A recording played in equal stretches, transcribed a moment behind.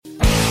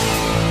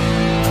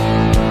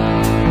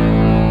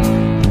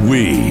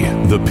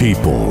the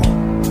people.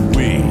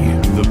 We,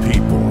 the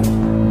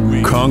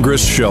people.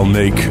 Congress shall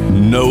make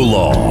no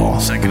law.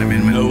 Second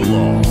Amendment. No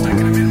law.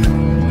 Second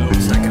Amendment. No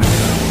Second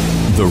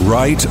Amendment. The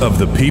right of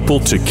the people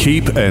to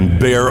keep and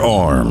bear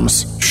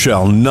arms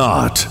shall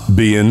not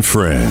be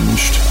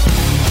infringed.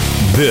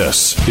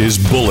 This is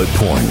Bullet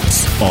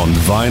Points on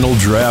Vinyl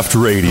Draft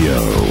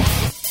Radio.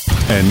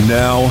 And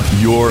now,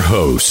 your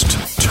host,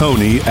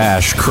 Tony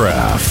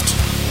Ashcraft.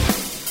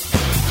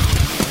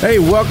 Hey,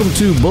 welcome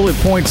to Bullet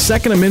Points,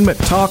 Second Amendment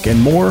talk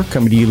and more,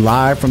 coming to you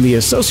live from the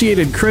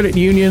Associated Credit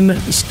Union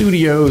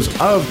studios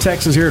of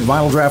Texas here at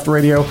Vinyl Draft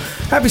Radio.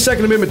 Happy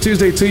Second Amendment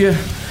Tuesday to you.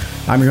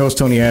 I'm your host,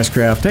 Tony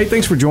Ashcraft. Hey,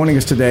 thanks for joining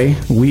us today.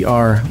 We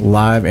are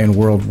live and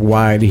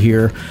worldwide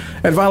here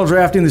at Vinyl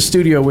Draft. In the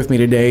studio with me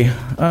today,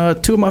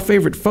 two of my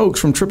favorite folks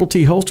from Triple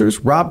T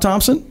Holsters, Rob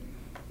Thompson.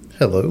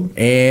 Hello.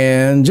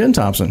 And Jen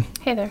Thompson.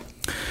 Hey there.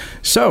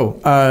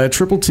 So,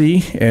 Triple T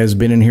has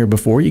been in here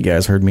before. You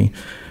guys heard me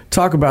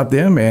talk about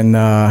them, and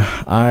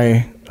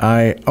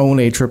I own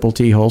a Triple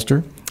T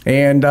holster.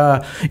 And,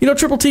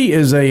 Triple T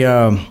is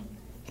a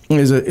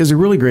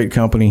really great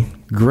company,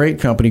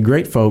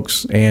 great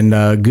folks,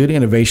 and good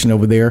innovation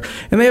over there.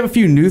 And they have a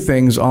few new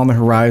things on the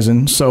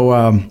horizon. So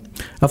I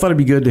thought it'd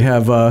be good to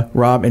have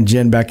Rob and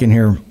Jen back in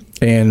here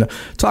and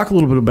talk a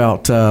little bit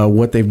about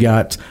what they've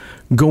got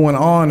going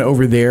on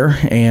over there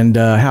and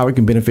how it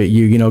can benefit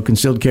you. You know,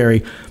 concealed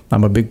carry,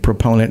 I'm a big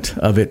proponent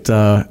of it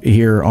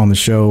here on the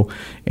show,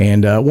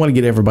 and want to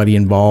get everybody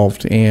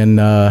involved. And,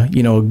 a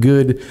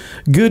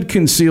good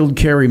concealed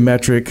carry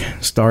metric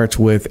starts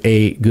with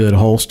a good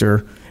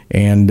holster.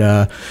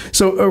 And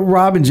so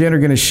Rob and Jen are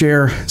going to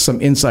share some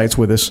insights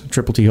with us,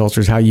 Triple T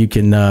Holsters, how you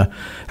can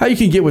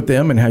get with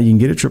them and how you can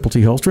get a Triple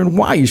T holster and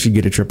why you should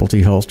get a Triple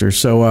T holster.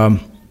 So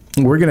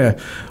we're gonna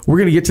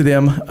get to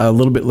them a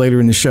little bit later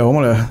in the show.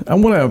 I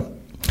want to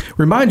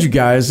remind you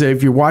guys,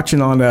 if you're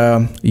watching on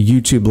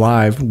YouTube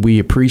Live, we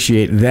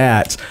appreciate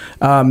that.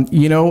 And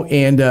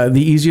the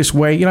easiest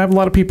way, I have a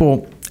lot of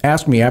people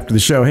ask me after the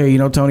show, hey,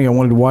 Tony, I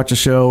wanted to watch a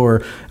show,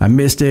 or I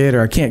missed it,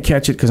 or I can't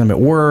catch it because I'm at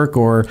work,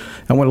 or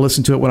I want to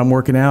listen to it when I'm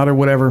working out or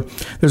whatever.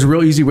 There's a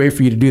real easy way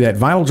for you to do that.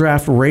 Vinyl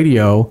Draft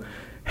Radio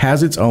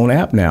has its own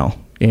app now,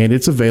 and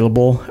it's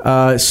available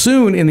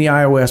soon in the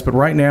iOS, but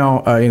right now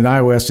in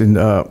iOS in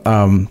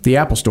the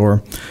Apple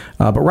Store.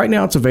 But right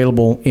now it's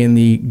available in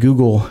the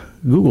Google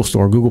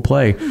Store, Google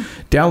Play.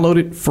 Download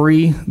it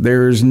free.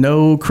 There's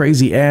no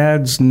crazy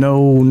ads,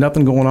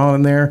 nothing going on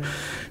in there.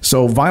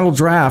 So Vinyl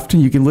Draft,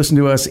 you can listen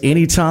to us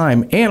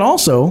anytime. And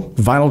also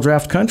Vinyl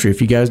Draft Country.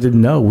 If you guys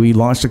didn't know, we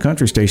launched a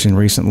country station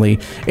recently,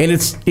 and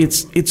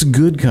it's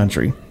good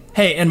country.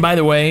 Hey, and by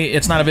the way,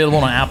 it's not available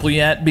on Apple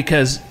yet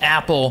because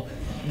Apple,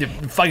 they're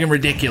fucking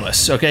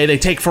ridiculous, okay? They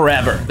take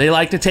forever. They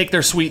like to take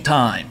their sweet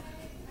time.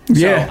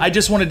 Yeah. So I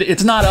just wanted to,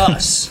 it's not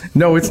us.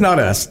 No, it's not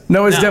us.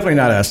 No, it's definitely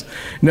not us.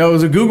 No,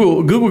 so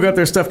Google got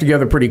their stuff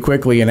together pretty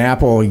quickly, and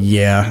Apple,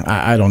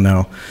 I don't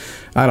know.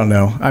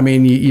 I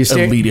mean, you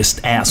stand,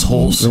 elitist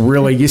assholes.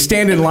 Really, you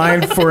stand in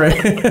line for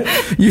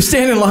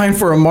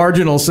a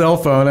marginal cell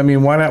phone. I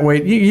mean, why not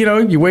wait?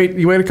 You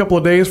wait a couple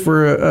of days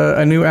for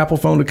a new Apple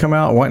phone to come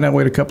out. Why not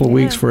wait a couple of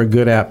weeks for a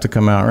good app to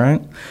come out,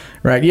 right?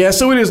 Right. Yeah.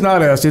 So it is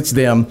not us; it's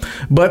them.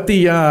 But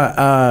the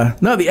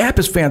app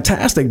is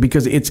fantastic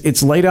because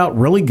it's laid out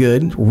really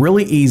good,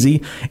 really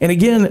easy, and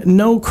again,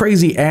 no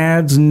crazy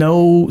ads,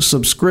 no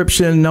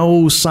subscription,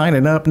 no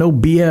signing up, no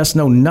BS,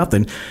 no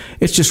nothing.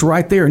 It's just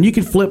right there, and you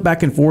can flip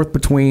back and forth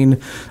between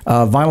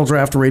Vinyl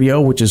Draft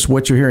Radio, which is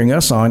what you're hearing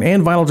us on,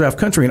 and Vinyl Draft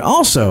Country, and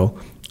also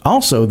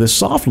the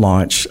soft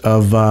launch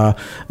of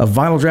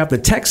Vinyl Draft, the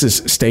Texas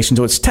station.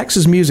 So it's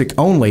Texas music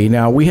only.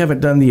 Now, we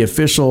haven't done the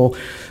official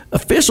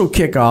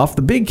kickoff,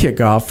 the big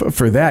kickoff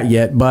for that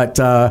yet, but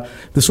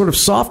the sort of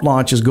soft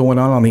launch is going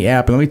on the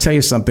app. And let me tell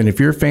you something: if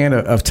you're a fan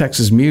of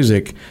Texas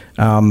music,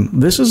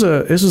 this is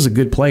a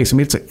good place. I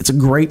mean, it's a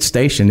great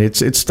station.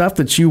 It's stuff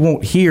that you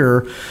won't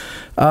hear,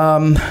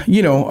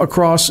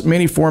 across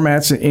many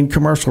formats in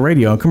commercial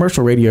radio. And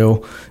commercial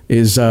radio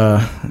is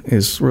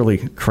really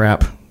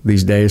crap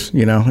these days.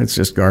 It's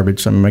just garbage.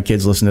 Some of my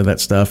kids listen to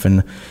that stuff,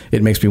 and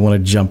it makes me want to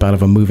jump out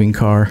of a moving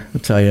car. I'll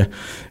tell you,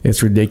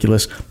 it's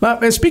ridiculous.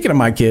 But speaking of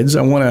my kids,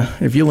 I want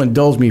to, if you'll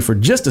indulge me for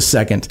just a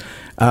second,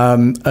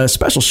 a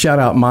special shout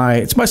out.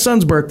 It's my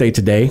son's birthday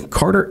today.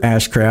 Carter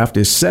Ashcraft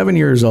is 7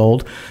 years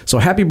old. So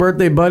happy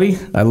birthday, buddy.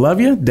 I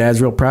love you.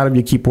 Dad's real proud of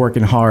you. Keep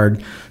working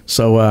hard.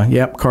 So,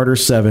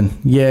 Carter's 7.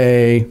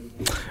 Yay.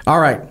 All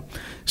right.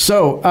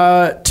 So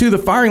to the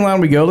firing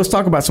line we go. Let's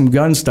talk about some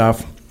gun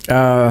stuff.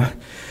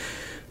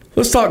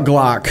 Let's talk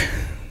Glock,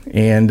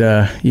 and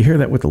you hear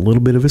that with a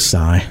little bit of a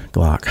sigh.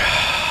 Glock.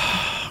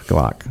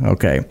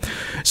 Okay,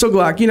 so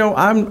Glock.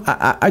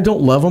 I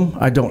don't love them.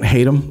 I don't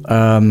hate them.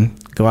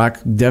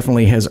 Glock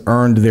definitely has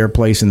earned their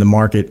place in the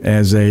market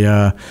as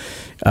a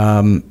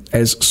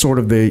as sort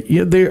of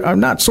they are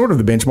not sort of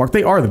the benchmark.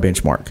 They are the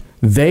benchmark.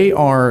 They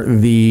are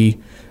the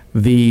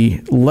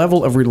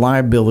level of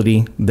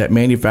reliability that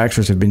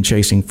manufacturers have been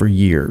chasing for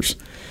years.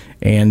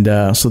 And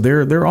so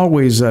they're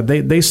always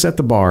they set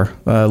the bar,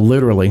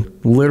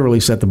 literally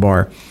set the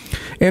bar.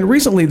 And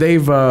recently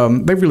they've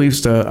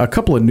released a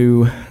couple of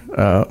new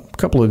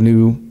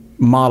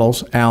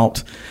models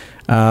out,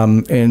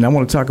 and I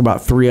want to talk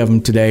about 3 of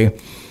them today.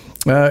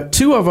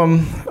 2 of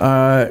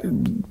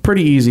them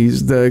pretty easy.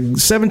 The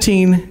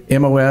 17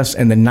 MOS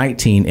and the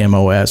 19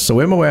 MOS.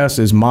 So MOS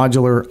is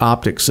modular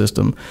optic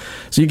system.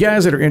 So you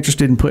guys that are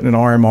interested in putting an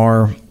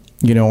RMR,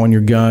 on your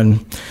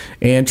gun,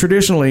 and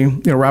traditionally,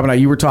 Rob and I,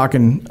 you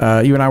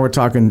and I were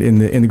talking in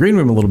the green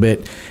room a little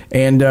bit,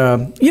 and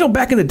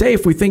back in the day,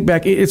 if we think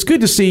back, it's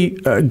good to see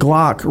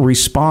Glock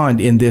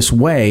respond in this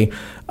way.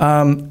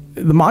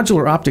 The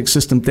modular optic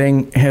system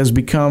thing has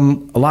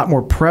become a lot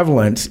more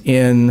prevalent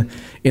in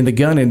the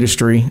gun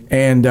industry,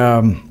 and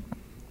the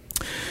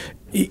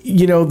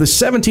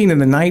 17 and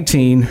the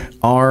 19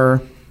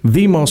 are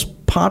the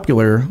most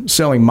popular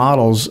selling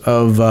models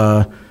of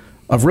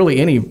really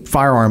any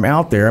firearm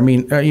out there. I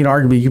mean,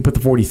 arguably you could put the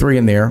 43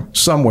 in there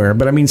somewhere,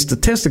 but I mean,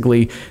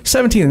 statistically,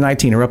 17 and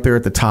 19 are up there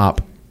at the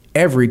top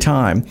every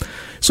time.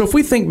 So if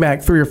we think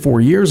back 3 or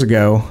 4 years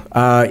ago,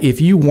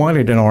 if you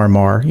wanted an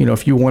RMR,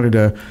 if you wanted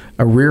a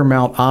rear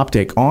mount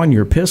optic on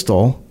your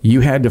pistol, you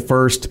had to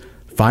first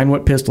find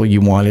what pistol you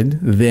wanted,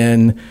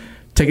 then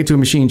take it to a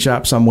machine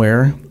shop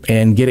somewhere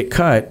and get it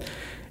cut.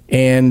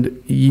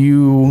 And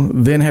you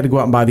then had to go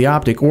out and buy the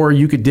optic, or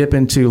you could dip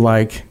into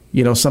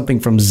something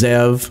from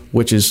Zev,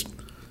 which is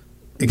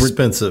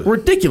expensive,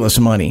 ridiculous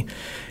money.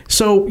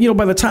 So,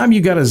 by the time you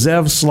got a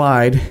Zev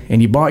slide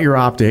and you bought your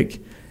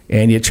optic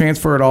and you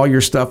transferred all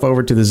your stuff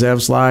over to the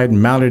Zev slide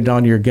and mounted it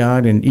on your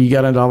gun and you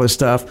got into all this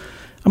stuff,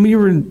 I mean, you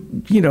were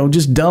in,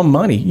 just dumb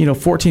money,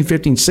 $1,400,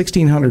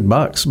 $1,500,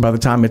 $1,600 by the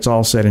time it's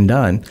all said and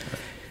done.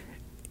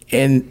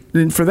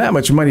 And for that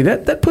much money,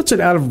 that puts it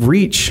out of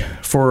reach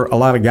for a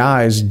lot of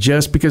guys,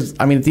 just because,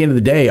 I mean, at the end of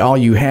the day, all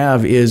you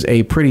have is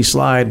a pretty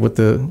slide with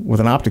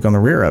an optic on the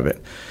rear of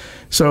it.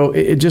 So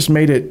it just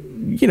made it,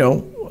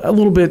 a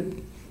little bit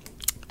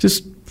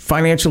just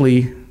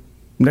financially,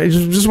 it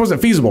just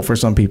wasn't feasible for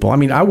some people. I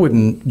mean, I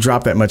wouldn't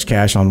drop that much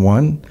cash on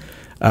one.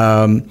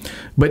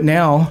 But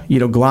now,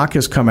 Glock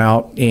has come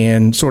out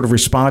and sort of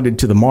responded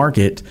to the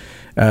market.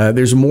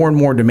 There's more and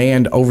more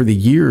demand over the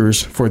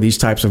years for these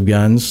types of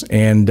guns,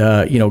 and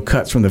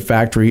cuts from the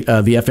factory.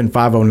 The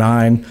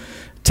FN509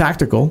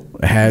 Tactical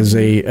has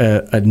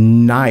a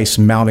nice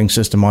mounting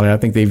system on it. I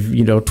think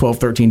they've 12,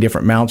 13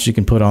 different mounts you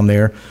can put on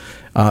there.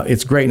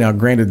 It's great. Now,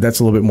 granted, that's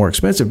a little bit more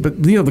expensive,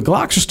 but the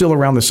Glocks are still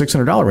around the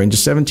 $600 range, the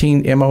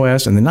 17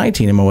 MOS and the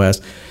 19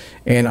 MOS,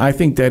 and I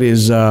think that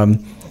is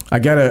I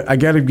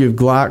gotta give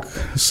Glock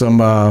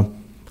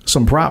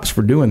some props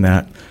for doing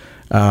that.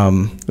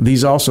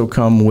 These also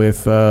come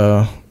with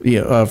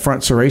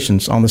front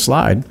serrations on the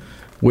slide,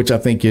 which I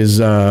think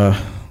is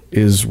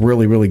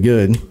really, really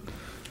good.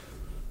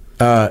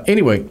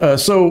 Anyway,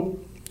 so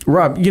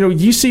Rob,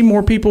 you see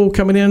more people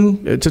coming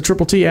in to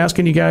Triple T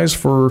asking you guys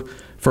for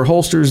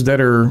holsters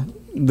that are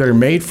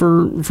made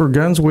for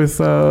guns with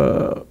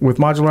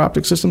modular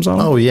optic systems on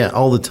them? Oh yeah,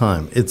 all the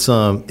time. It's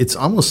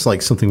almost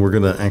like something we're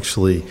going to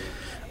actually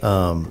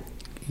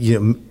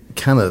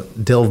kind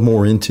of delve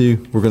more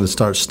into. We're going to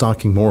start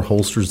stocking more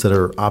holsters that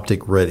are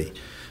optic ready,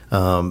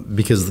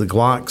 because the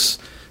Glocks,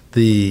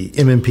 the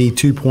MMP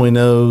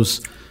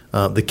 2.0s,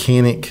 the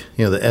Canic,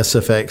 the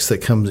SFX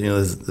that comes,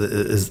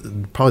 is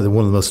probably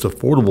one of the most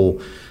affordable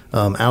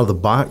out of the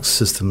box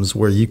systems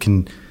where you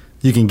can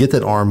get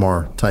that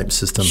RMR type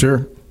system.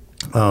 Sure.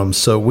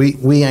 So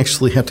we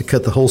actually have to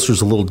cut the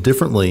holsters a little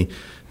differently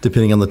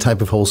depending on the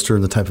type of holster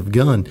and the type of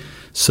gun.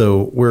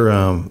 So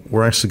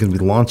we're actually going to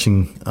be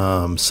launching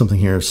something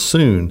here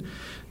soon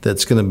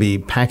that's going to be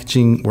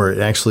packaging where it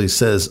actually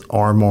says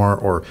RMR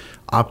or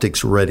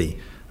optics ready.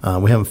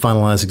 We haven't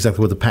finalized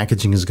exactly what the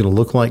packaging is going to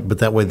look like, but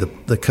that way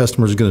the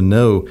customer is going to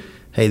know,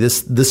 hey,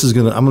 this is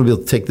going to, I'm going to be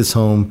able to take this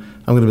home.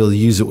 I'm going to be able to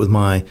use it with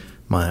my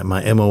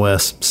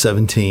MOS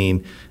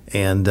 17,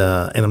 and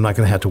I'm not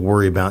going to have to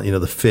worry about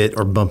the fit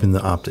or bumping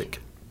the optic.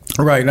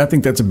 Right, and I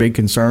think that's a big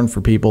concern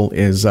for people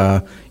is,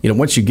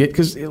 once you get,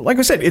 because like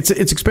I said, it's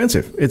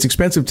expensive. It's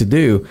expensive to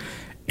do.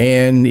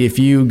 And if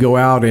you go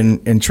out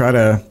and try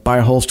to buy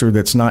a holster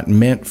that's not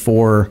meant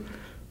for,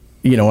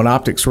 an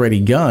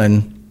optics-ready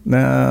gun,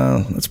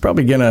 it's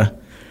probably gonna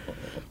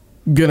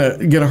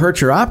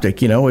hurt your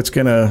optic. It's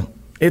gonna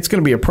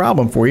be a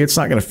problem for you. It's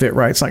not gonna fit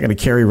right. It's not gonna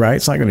carry right.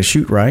 It's not gonna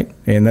shoot right.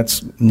 And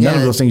that's none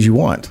of those things you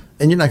want.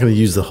 And you're not going to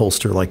use the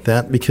holster like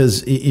that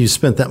because you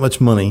spent that much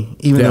money.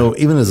 Though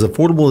even as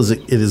affordable as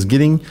it is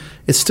getting,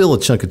 it's still a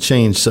chunk of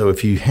change. So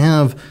if you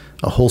have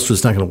a holster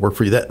that's not going to work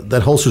for you,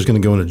 that holster is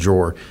going to go in a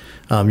drawer.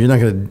 You're not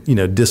going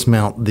to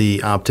dismount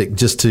the optic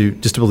just to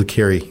be able to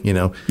carry.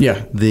 Yeah.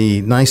 The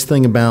nice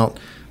thing about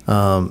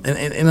and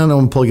I know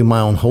I'm plugging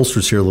my own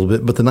holsters here a little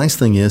bit, but the nice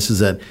thing is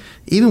that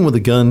even with a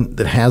gun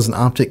that has an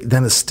optic,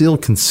 that is still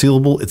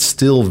concealable. It's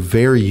still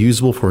very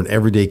usable for an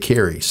everyday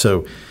carry.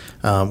 So.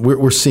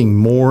 We're seeing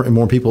more and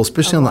more people,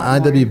 especially on the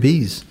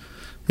IWBs.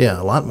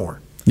 Yeah, a lot more.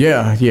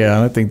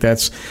 Yeah, I think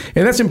that's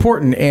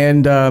important,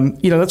 and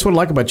that's what I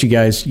like about you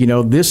guys.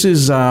 This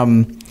is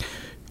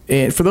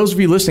and for those of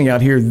you listening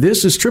out here,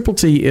 Triple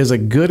T is a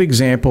good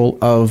example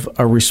of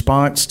a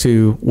response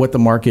to what the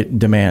market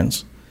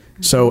demands.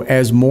 So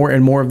as more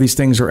and more of these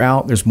things are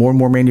out, there's more and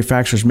more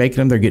manufacturers making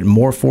them. They're getting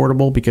more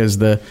affordable because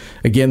the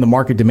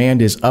market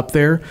demand is up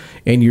there,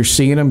 and you're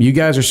seeing them. You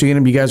guys are seeing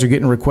them. You guys are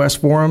getting requests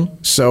for them.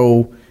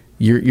 So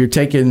you're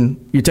taking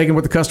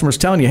what the customer's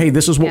telling you. Hey,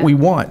 this is what we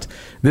want.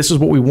 This is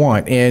what we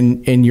want,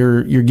 and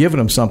you're giving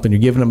them something. You're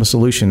giving them a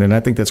solution, and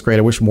I think that's great.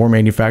 I wish more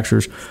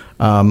manufacturers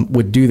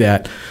would do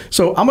that.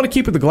 So I'm going to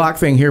keep with the Glock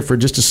thing here for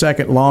just a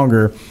second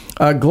longer.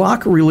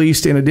 Glock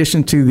released, in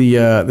addition to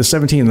the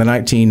 17 and the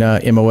 19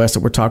 MOS that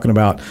we're talking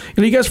about.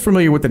 You guys are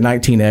familiar with the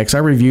 19X? I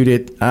reviewed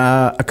it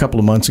a couple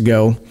of months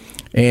ago,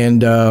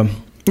 and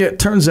it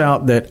turns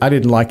out that I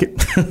didn't like it.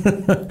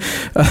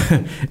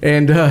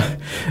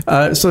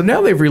 So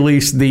now they've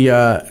released the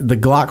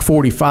Glock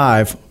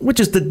 45, which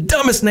is the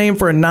dumbest name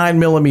for a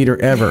 9mm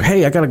ever.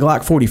 Hey, I got a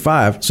Glock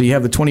 45. So you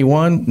have the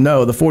 21?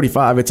 No, the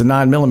 45. It's a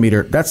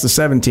 9mm. That's the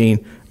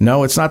 17.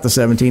 No, it's not the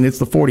 17. It's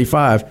the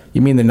 45.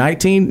 You mean the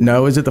 19?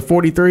 No. Is it the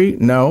 43?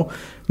 No,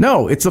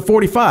 it's the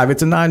 45.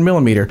 It's a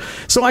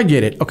 9mm. So I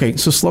get it. Okay,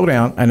 so slow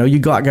down. I know you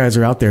Glock guys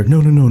are out there.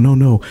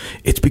 No.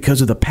 It's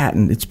because of the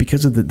patent. It's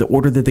because of the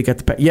order that they got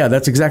the patent. Yeah,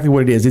 that's exactly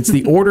what it is. It's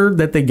the order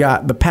that they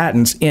got the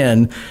patents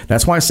in.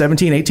 That's why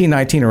 17, 18,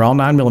 19 are all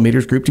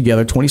 9mm grouped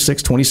together.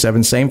 26,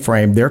 27, same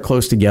frame. They're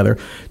close together.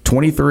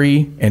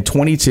 23 and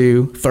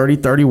 22, 30,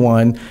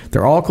 31.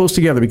 They're all close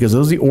together because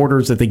those are the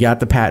orders that they got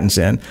the patents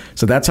in.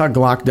 So that's how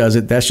Glock does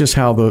it. That's just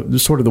how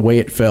the way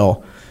it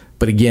fell.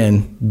 But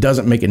again,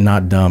 doesn't make it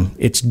not dumb.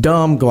 It's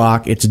dumb,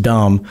 Glock. It's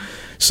dumb.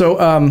 So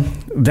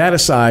that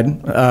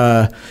aside,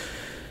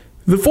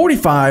 the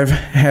 45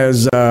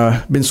 has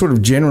been sort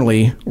of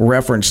generally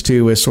referenced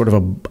to as sort of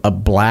a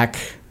black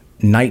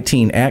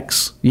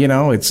 19X.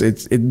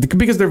 It's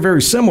because they're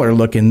very similar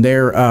looking.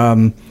 They're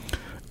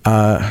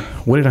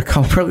what did I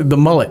call them? Probably the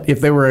mullet.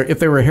 If they were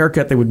a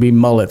haircut, they would be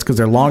mullets because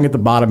they're long at the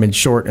bottom and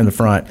short in the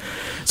front.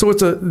 So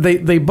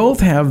they both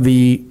have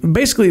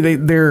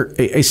they're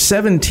a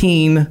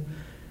 17.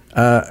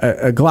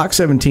 A Glock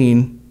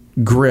 17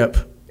 grip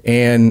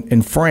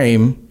and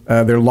frame.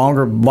 They're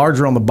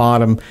larger on the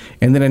bottom,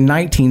 and then a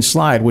 19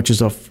 slide, which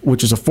is a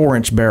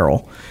 4-inch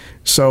barrel.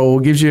 So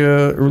it gives you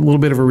a little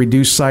bit of a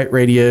reduced sight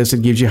radius.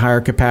 It gives you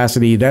higher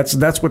capacity.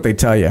 That's what they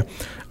tell you.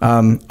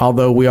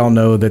 Although we all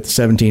know that the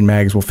 17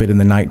 mags will fit in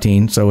the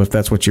 19. So if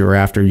that's what you were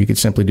after, you could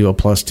simply do a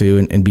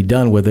 +2 and be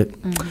done with it.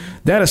 Mm-hmm.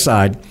 That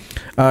aside,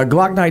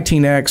 Glock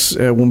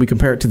 19X, when we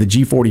compare it to the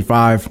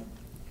G45,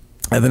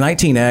 the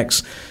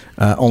 19X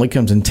only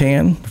comes in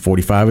tan.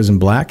 45 is in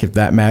black, if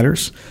that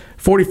matters.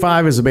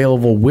 45 is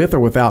available with or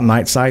without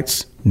night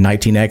sights.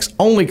 19X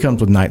only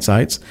comes with night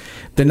sights.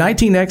 The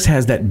 19X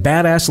has that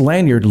badass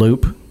lanyard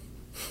loop.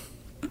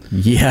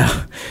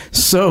 Yeah,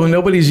 so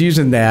nobody's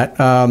using that.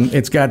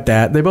 It's got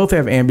that. They both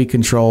have ambi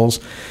controls.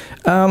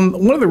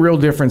 One of the real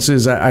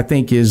differences, I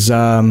think, is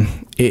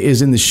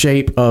in the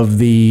shape of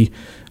the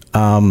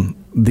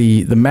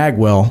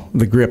magwell,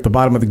 the grip, the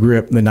bottom of the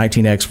grip, the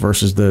 19X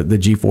versus the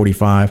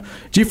G45.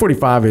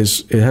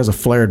 G45 has a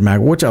flared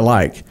magwell, which I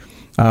like.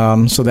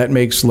 So that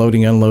makes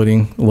loading,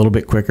 unloading a little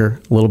bit quicker,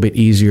 a little bit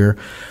easier.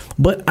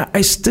 But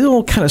I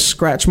still kind of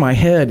scratch my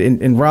head.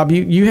 And Rob,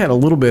 you had a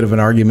little bit of an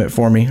argument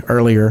for me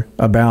earlier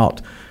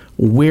about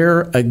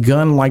where a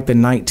gun like the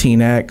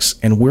 19X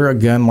and where a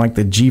gun like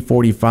the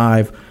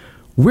G45,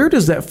 where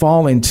does that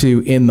fall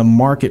into in the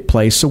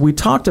marketplace? So we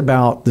talked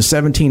about the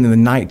 17 and the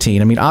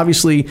 19. I mean,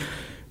 obviously,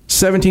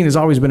 17 has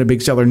always been a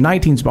big seller.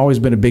 19's always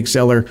been a big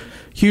seller,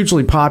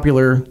 hugely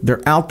popular.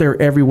 They're out there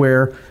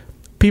everywhere.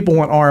 People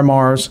want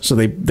RMRs, so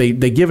they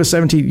give a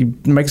 17, you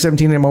make a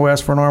 17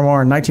 MOS for an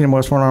RMR, 19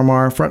 MOS for an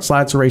RMR, front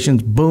slide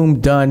serrations,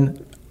 boom,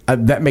 done.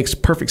 That makes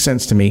perfect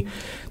sense to me.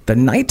 The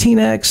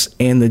 19X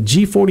and the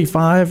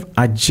G45,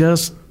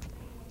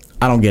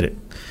 I don't get it.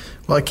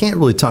 Well, I can't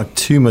really talk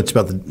too much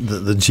about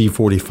the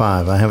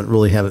G45. I haven't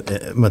really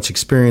had much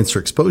experience or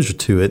exposure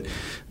to it.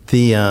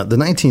 The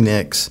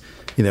 19X,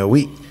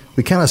 we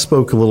kind of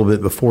spoke a little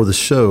bit before the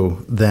show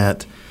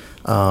that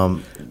why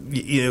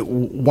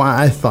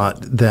I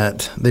thought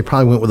that they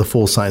probably went with a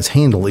full size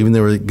handle, even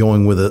though they were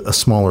going with a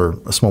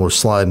smaller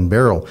slide and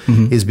barrel,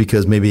 is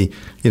because maybe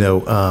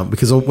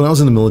because when I was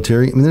in the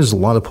military, I mean, there's a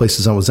lot of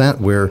places I was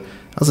at where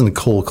I was in a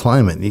cold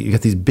climate. You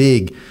got these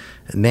big,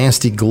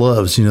 nasty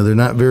gloves. They're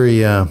not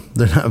very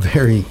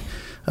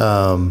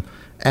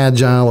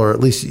agile, or at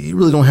least you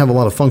really don't have a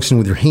lot of function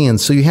with your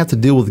hands. So you have to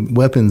deal with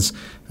weapons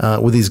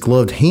with these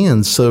gloved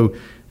hands. So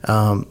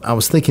I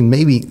was thinking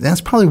maybe that's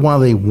probably why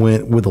they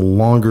went with a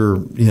longer,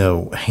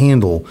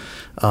 handle,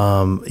 for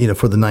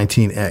the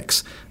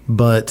 19X.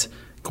 But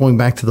going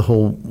back to the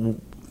whole,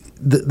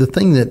 the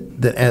thing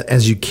that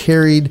as you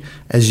carried,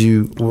 as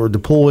you were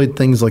deployed,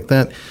 things like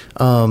that,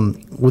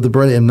 with the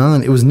Beretta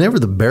M9, it was never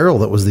the barrel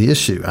that was the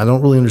issue. I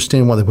don't really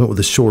understand why they went with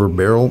a shorter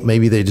barrel.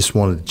 Maybe they just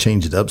wanted to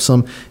change it up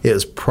some. It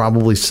was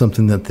probably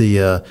something that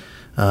the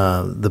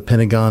the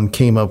Pentagon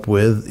came up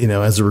with,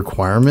 as a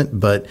requirement,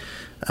 but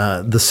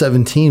the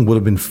 17 would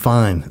have been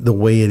fine the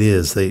way it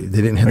is. They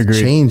didn't have to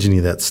change any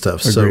of that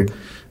stuff. Agreed.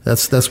 So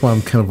that's why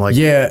I'm kind of like,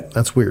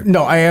 that's weird.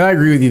 No, I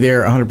agree with you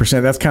there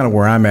 100%. That's kind of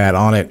where I'm at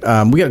on it.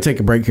 We got to take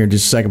a break here in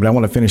just a second, but I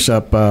want to finish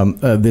up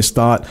this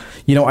thought.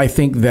 I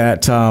think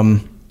that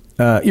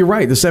you're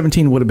right. The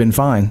 17 would have been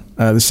fine.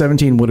 The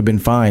 17 would have been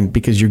fine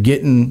because you're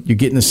getting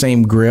the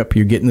same grip,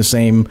 you're getting the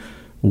same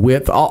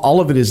width.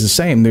 All of it is the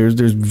same.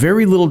 There's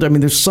very little. I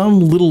mean, there's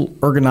some little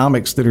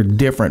ergonomics that are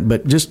different,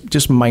 but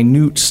just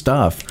minute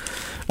stuff.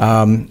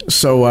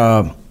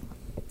 So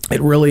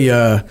it really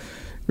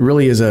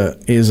is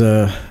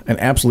an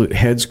absolute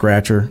head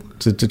scratcher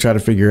to try to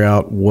figure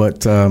out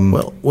what.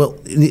 Well,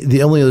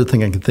 the only other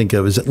thing I can think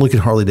of is that look at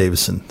Harley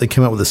Davidson. They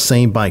come out with the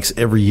same bikes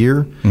every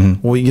year.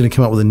 Mm-hmm. Well, you're going to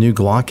come out with a new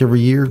Glock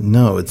every year?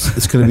 No,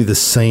 it's going to be the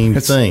same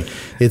thing.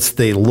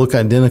 They look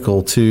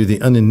identical to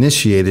the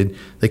uninitiated.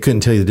 They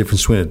couldn't tell you the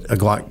difference between a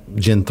Glock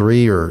Gen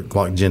 3 or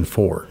Glock Gen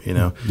 4.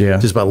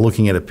 Just by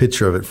looking at a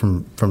picture of it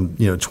from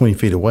 20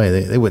 feet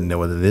away, they wouldn't know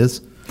what it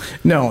is.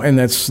 No, and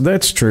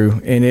that's true,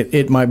 and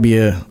it might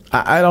be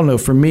I don't know.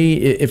 For me,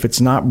 if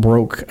it's not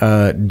broke,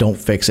 don't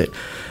fix it.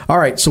 All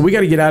right, so we got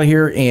to get out of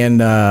here,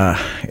 and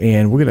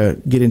we're gonna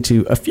get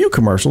into a few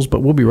commercials,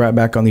 but we'll be right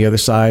back on the other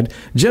side.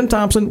 Jim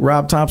Thompson,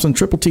 Rob Thompson,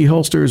 Triple T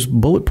Holsters,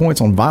 Bullet Points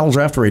on Vinyl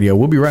Draft Radio.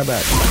 We'll be right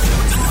back.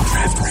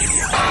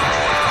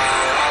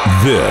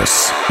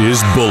 This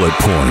is Bullet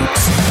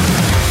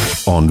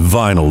Points on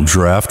Vinyl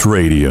Draft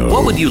Radio.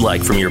 What would you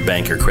like from your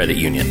bank or credit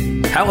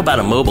union? How about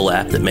a mobile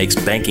app that makes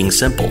banking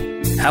simple?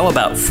 How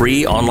about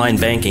free online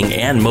banking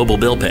and mobile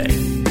bill pay?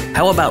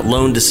 How about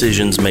loan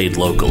decisions made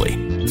locally?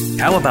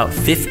 How about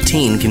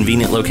 15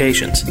 convenient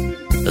locations?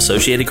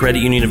 Associated Credit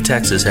Union of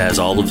Texas has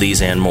all of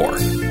these and more.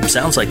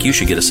 Sounds like you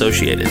should get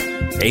associated.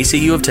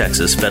 ACU of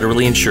Texas,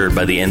 federally insured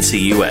by the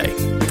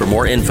NCUA. For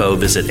more info,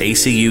 visit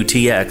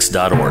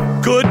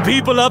acutx.org. Good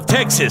people of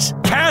Texas,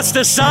 cast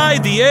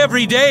aside the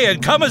everyday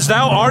and come as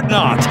thou art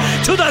not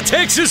to the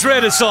Texas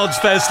Renaissance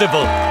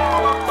Festival.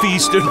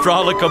 Feast and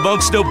frolic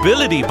amongst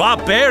nobility,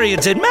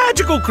 barbarians, and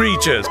magical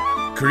creatures.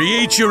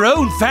 Create your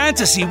own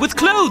fantasy with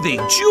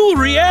clothing,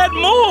 jewelry, and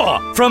more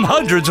from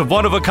hundreds of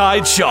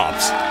one-of-a-kind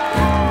shops.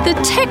 The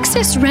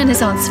Texas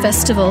Renaissance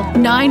Festival.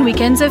 9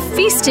 weekends of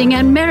feasting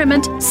and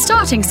merriment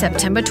starting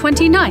September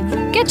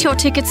 29th. Get your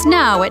tickets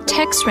now at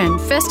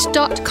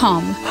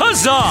texrenfest.com.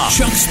 Huzzah!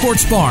 Chuck's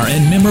Sports Bar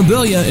and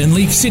Memorabilia in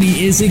League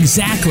City is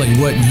exactly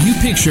what you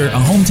picture a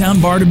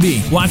hometown bar to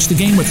be. Watch the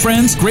game with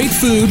friends, great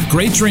food,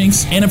 great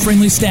drinks, and a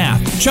friendly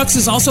staff. Chuck's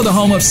is also the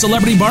home of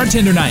celebrity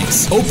bartender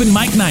nights, open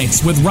mic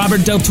nights with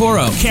Robert Del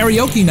Toro,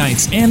 karaoke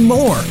nights, and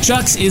more.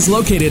 Chuck's is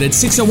located at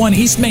 601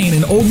 East Main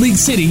in Old League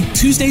City,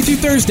 Tuesday through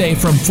Thursday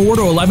from 4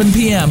 to 11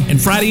 p.m.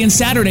 and Friday and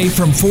Saturday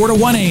from 4 to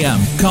 1 a.m.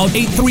 Call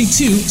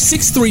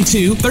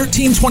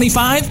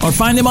 832-632-1325 or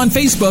find them on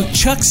Facebook,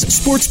 Chuck's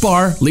Sports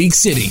Bar, League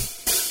City.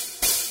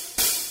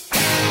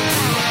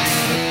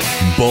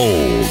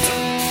 Bold,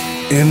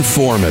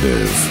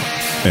 informative,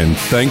 and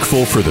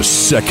thankful for the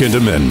Second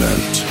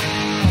Amendment.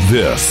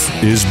 This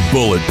is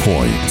Bullet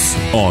Points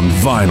on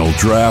Vinyl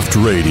Draft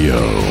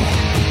Radio.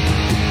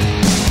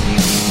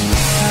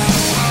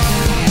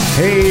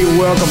 Hey,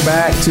 welcome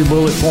back to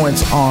Bullet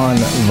Points on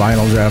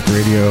Vinyl Draft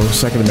Radio.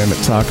 Second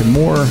Amendment Talk and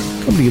more.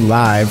 Coming to you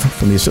live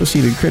from the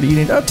Associated Credit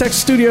Union of Texas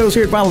Studios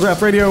here at Vinyl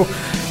Draft Radio.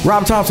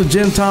 Rob Thompson,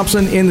 Jim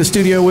Thompson in the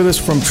studio with us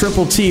from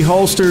Triple T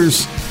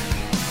Holsters.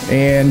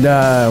 And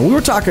we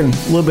were talking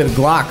a little bit of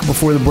Glock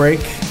before the break.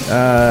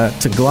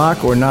 To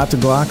Glock or not to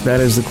Glock? That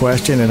is the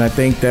question. And I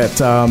think that,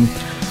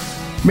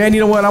 man,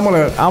 you know what? I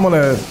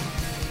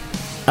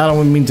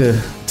don't mean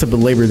to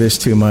belabor this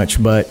too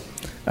much, but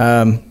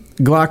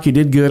Glock, you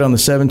did good on the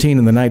 17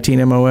 and the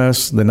 19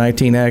 MOS, the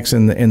 19X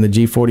and the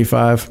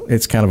G45.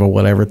 It's kind of a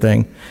whatever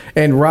thing.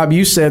 And Rob,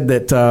 you said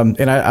that,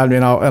 and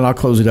I'll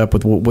close it up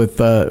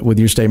with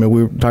your statement.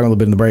 We were talking a little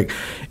bit in the break.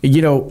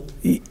 You know,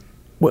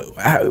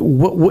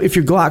 if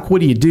you're Glock,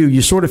 what do?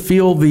 You sort of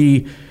feel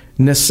the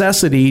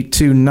necessity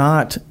to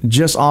not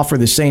just offer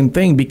the same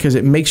thing because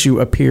it makes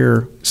you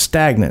appear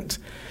stagnant.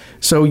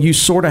 So you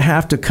sort of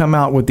have to come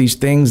out with these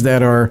things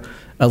that are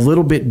a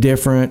little bit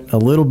different, a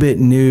little bit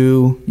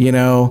new, you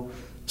know,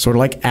 sort of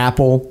like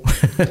Apple.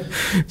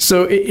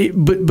 So,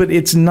 but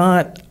it's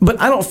not. But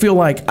I don't feel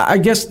like. I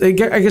guess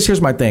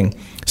here's my thing.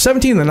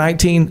 17 and the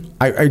 19.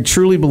 I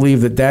truly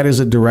believe that is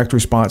a direct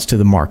response to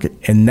the market,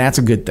 and that's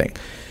a good thing.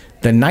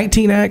 The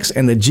 19X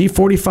and the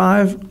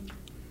G45.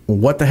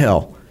 What the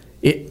hell?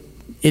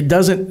 It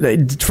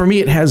doesn't. For me,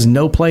 it has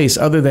no place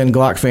other than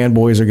Glock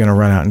fanboys are going to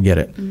run out and get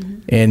it. Mm-hmm.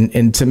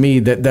 And to me,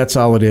 that's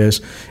all it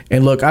is.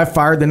 And look, I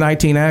fired the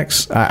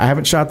 19X. I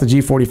haven't shot the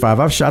G45.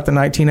 I've shot the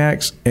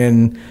 19X,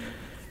 and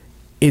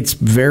it's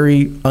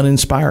very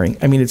uninspiring.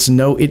 I mean,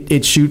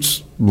 it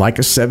shoots like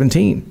a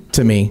 17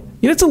 to me.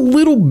 You know, it's a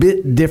little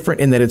bit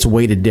different in that it's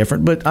weighted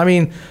different. But I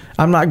mean,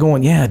 I'm not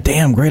going, yeah,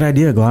 damn, great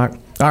idea, Glock.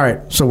 All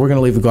right, so we're going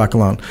to leave the Glock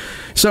alone.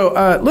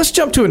 So let's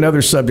jump to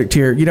another subject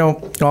here. You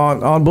know,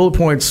 on Bullet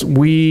Points,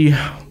 we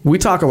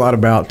talk a lot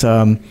about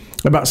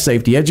about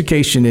safety.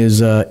 Education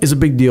is a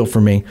big deal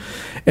for me.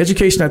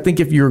 Education, I think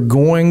if you're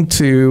going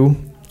to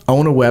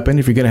own a weapon,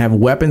 if you're going to have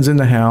weapons in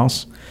the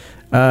house,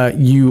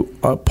 you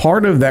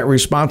part of that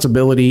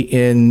responsibility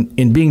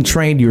in being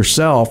trained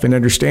yourself and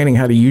understanding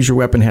how to use your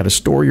weapon, how to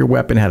store your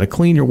weapon, how to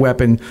clean your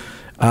weapon,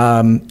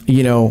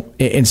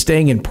 and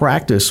staying in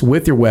practice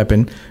with your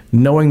weapon,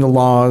 knowing the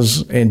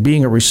laws and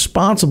being a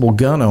responsible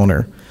gun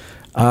owner,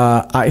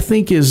 I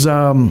think is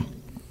goes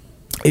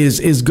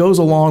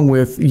along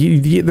with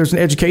there's an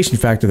education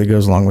factor that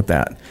goes along with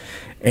that.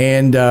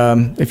 And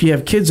if you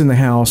have kids in the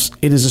house,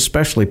 it is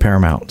especially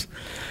paramount.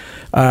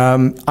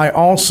 I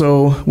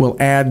also will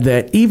add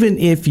that even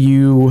if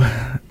you're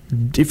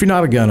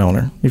not a gun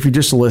owner, if you're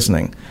just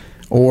listening,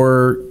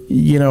 or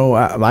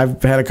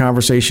I've had a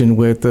conversation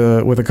with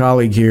a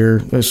colleague here.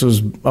 This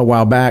was a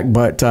while back,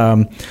 but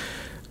the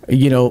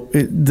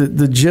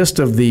gist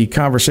of the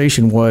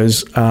conversation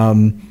was,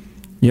 I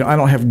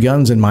don't have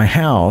guns in my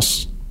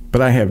house,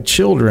 but I have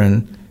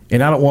children,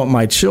 and I don't want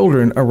my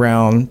children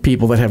around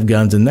people that have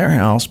guns in their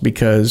house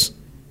because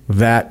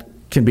that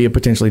can be a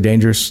potentially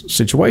dangerous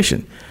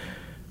situation.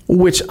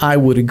 Which I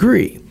would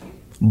agree.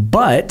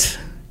 But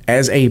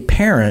as a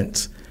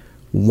parent,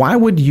 why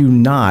would you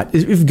not?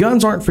 If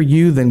guns aren't for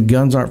you, then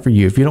guns aren't for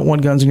you. If you don't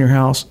want guns in your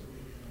house,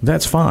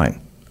 that's fine.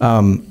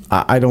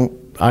 I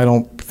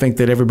don't think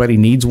that everybody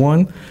needs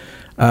one.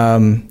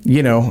 In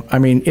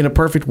a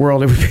perfect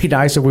world, it would be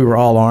nice if we were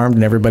all armed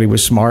and everybody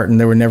was smart and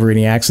there were never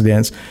any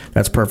accidents.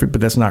 That's perfect,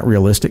 but that's not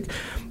realistic.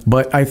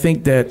 But I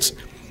think that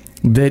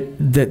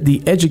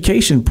the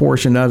education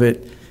portion of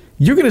it,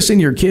 you're going to send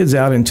your kids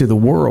out into the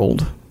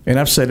world. And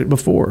I've said it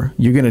before.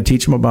 You're going to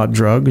teach them about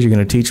drugs. You're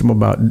going to teach them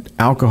about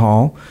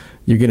alcohol.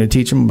 You're going to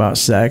teach them about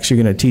sex. You're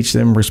going to teach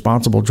them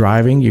responsible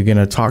driving. You're going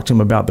to talk to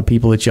them about the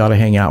people that you ought to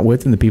hang out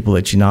with and the people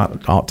that you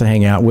not ought to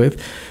hang out with.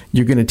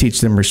 You're going to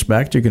teach them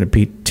respect. You're going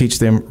to teach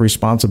them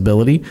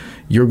responsibility.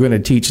 You're going to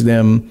teach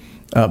them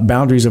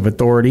boundaries of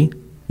authority.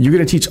 You're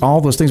going to teach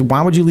all those things.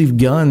 Why would you leave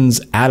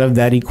guns out of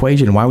that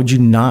equation? Why would you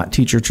not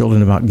teach your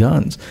children about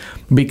guns?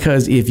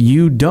 Because if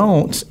you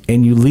don't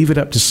and you leave it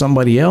up to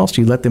somebody else,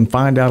 you let them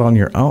find out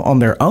on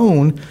their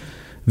own,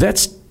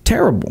 that's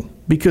terrible.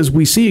 Because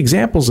we see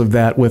examples of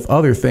that with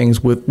other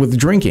things, with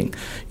drinking.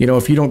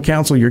 If you don't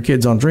counsel your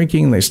kids on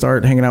drinking, they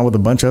start hanging out with a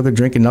bunch of other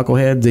drinking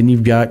knuckleheads, and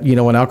you've got,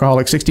 an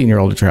alcoholic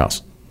 16-year-old at your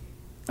house.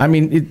 I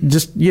mean, it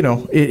just,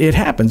 it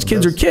happens.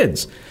 Kids are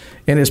kids.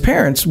 And as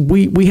parents,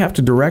 we have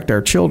to direct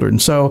our children.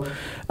 So,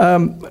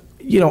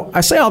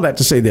 I say all that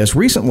to say this.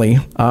 Recently,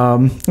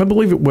 I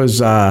believe it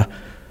was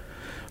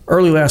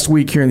early last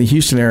week here in the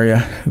Houston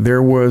area,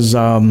 there was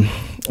an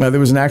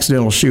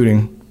accidental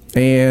shooting,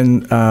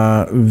 and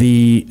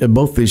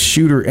both the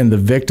shooter and the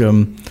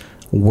victim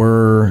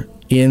were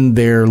in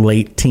their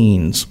late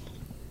teens.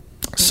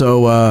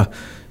 So,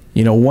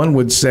 one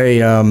would say,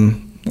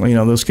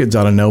 those kids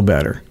ought to know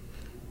better.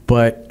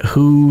 But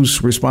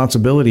whose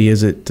responsibility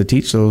is it to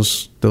teach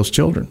those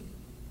children?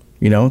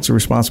 It's a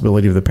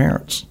responsibility of the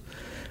parents.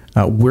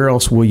 Where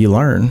else will you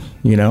learn?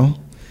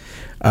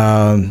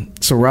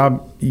 So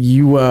Rob,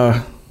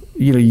 I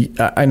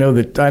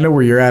know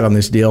where you're at on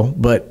this deal,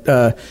 but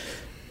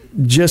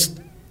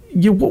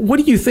what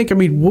do you think? I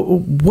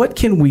mean, what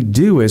can we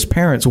do as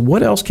parents?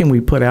 What else can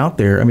we put out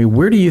there? I mean,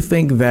 where do you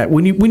think that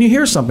when you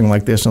hear something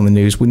like this on the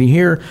news, when you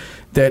hear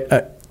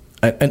that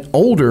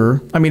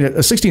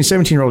a 16,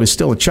 17-year-old is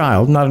still a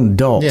child, not an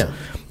adult. Yeah.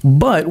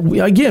 But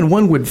again,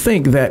 one would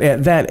think that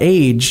at that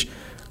age,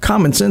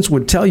 common sense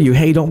would tell you,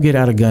 hey, don't get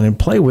out a gun and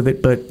play with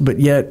it. But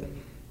yet,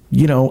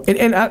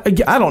 and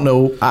I don't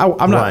know.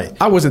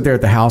 I wasn't there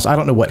at the house. I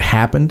don't know what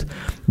happened.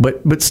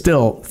 But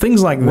still,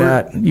 things like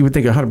that, you would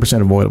think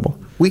 100% avoidable.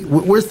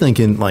 We're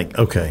thinking like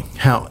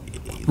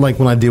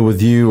when I deal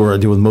with you or I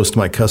deal with most of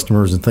my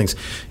customers and things,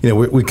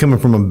 we're coming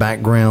from a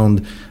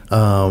background.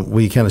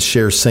 We kind of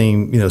share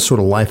same, sort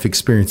of life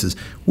experiences.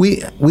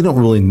 We don't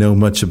really know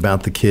much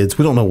about the kids.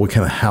 We don't know what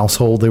kind of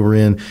household they were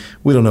in.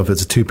 We don't know if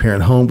it's a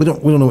 2-parent home. We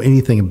don't know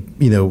anything,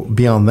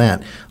 beyond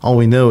that. All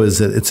we know is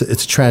that it's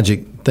a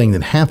tragic thing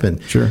that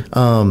happened. Sure.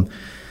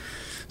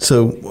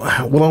 So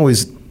we'll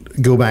always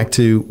go back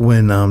to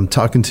when I'm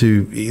talking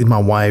to my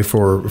wife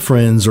or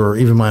friends or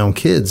even my own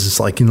kids.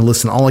 It's like,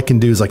 listen, all I can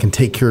do is I can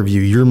take care of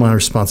you. You're my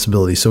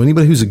responsibility. So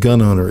anybody who's a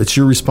gun owner, it's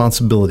your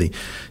responsibility.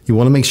 You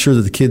want to make sure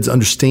that the kids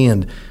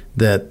understand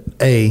that,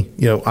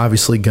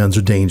 obviously guns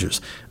are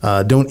dangerous.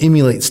 Don't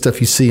emulate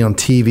stuff you see on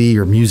TV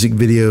or music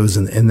videos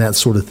and that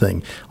sort of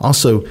thing.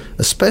 Also,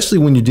 especially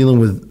when you're dealing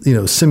with,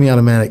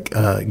 semi-automatic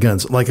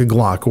guns like a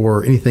Glock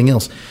or anything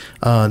else,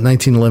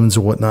 1911s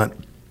or whatnot.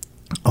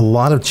 A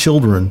lot of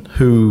children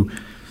who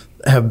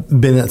have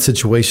been in that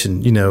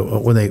situation,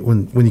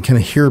 when you kind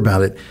of hear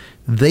about it,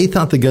 they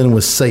thought the gun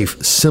was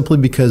safe simply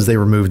because they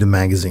removed a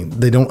magazine.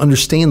 They don't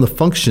understand the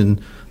function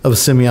of a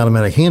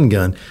semi-automatic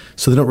handgun,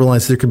 so they don't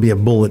realize there could be a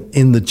bullet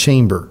in the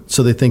chamber.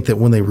 So they think that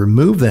when they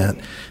remove that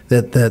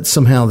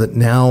somehow that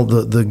now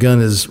the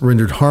gun is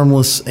rendered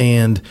harmless,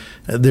 and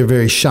they're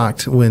very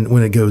shocked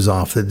when it goes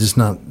off. They're just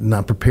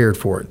not prepared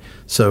for it.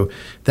 So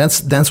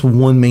that's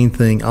one main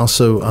thing.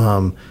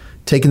 Also,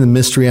 taking the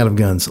mystery out of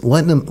guns,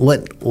 letting them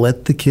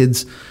let the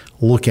kids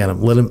look at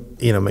them, let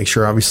them, make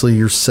sure obviously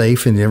you're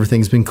safe and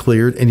everything's been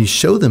cleared, and you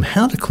show them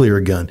how to clear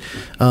a gun.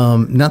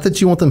 Not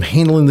that you want them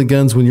handling the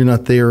guns when you're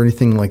not there or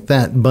anything like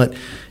that, but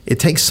it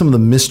takes some of the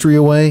mystery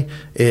away.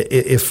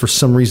 If for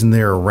some reason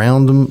they're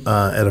around them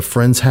at a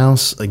friend's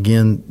house,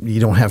 again, you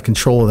don't have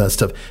control of that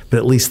stuff, but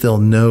at least they'll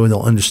know and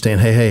they'll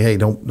understand, hey,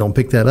 don't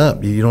pick that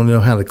up. You don't know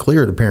how to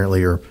clear it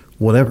apparently or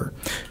whatever.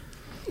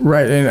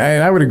 Right,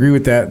 and I would agree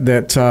with that,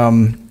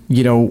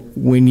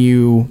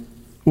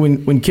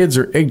 when kids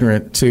are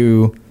ignorant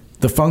to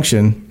the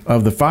function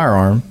of the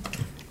firearm,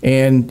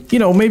 and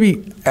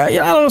maybe I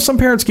don't know, some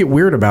parents get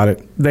weird about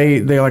it.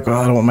 They're like,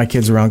 I don't want my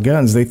kids around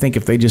guns. They think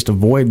if they just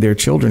avoid their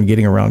children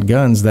getting around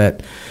guns,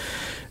 that's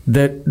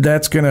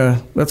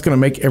gonna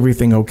make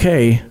everything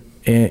okay,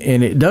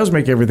 and it does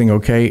make everything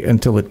okay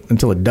until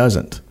it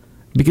doesn't,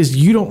 because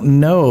you don't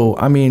know.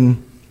 I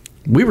mean,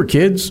 we were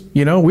kids,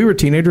 we were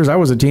teenagers. I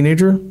was a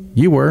teenager.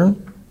 You were.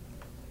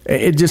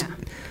 It just.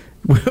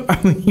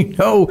 I mean,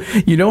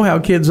 you know how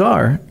kids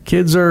are.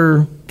 Kids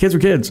are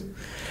kids.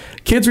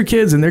 Kids are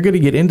kids, and they're going to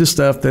get into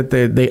stuff that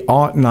they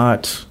ought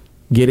not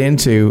get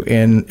into.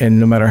 And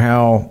no matter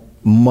how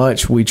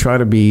much we try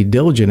to be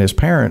diligent as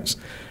parents,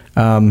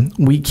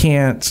 we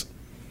can't.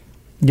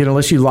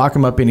 Unless you lock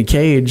them up in a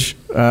cage,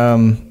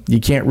 you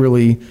can't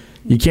really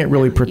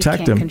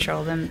protect them. You can't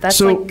control them.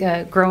 That's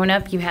like growing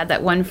up, you had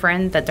that one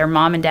friend that their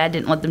mom and dad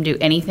didn't let them do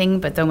anything,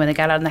 but then when they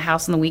got out of the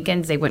house on the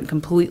weekends, they went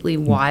completely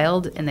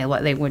wild, and they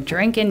went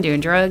drinking,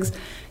 doing drugs.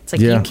 It's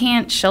like you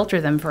can't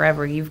shelter them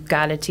forever. You've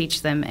got to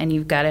teach them, and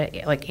you've got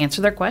to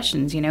answer their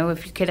questions.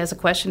 If your kid has a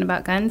question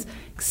about guns,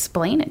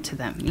 explain it to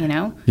them.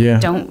 Yeah.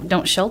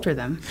 Don't shelter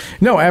them.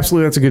 No,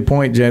 absolutely, that's a good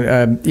point, Jen.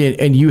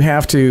 And you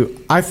have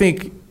to. I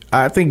think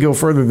go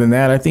further than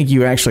that. I think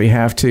you actually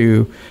have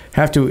to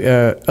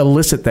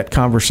elicit that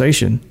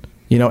conversation.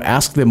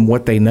 Ask them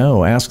what they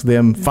know. Ask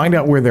them, find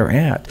out where they're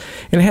at.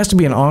 And it has to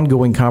be an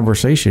ongoing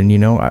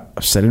conversation.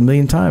 I've said it a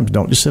million times.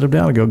 Don't just sit them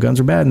down and go, guns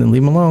are bad, and then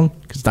leave them alone,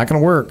 because it's not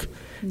going to work.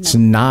 No. It's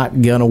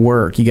not going to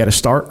work. You got to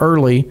start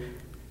early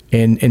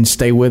and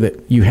stay with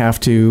it. You have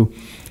to,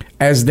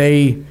 as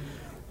they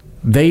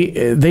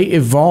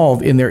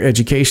evolve in their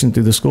education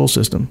through the school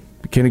system.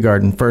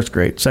 Kindergarten, first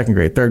grade, second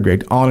grade, third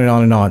grade, on and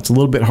on and on. It's a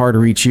little bit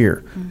harder each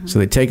year. Mm-hmm. So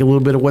they take a little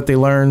bit of what they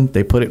learn,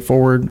 they put it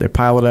forward, they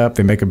pile it up,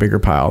 they make a bigger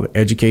pile. The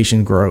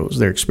education grows,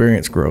 their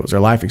experience grows, their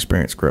life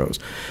experience grows.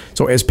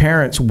 So as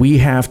parents, we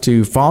have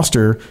to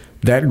foster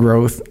that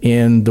growth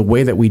in the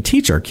way that we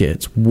teach our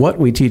kids, what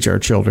we teach our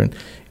children,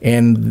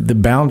 and the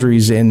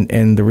boundaries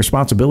and the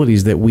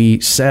responsibilities that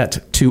we set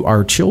to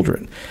our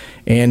children.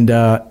 And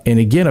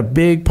again, a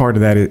big part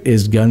of that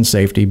is gun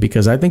safety,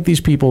 because I think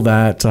these people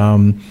that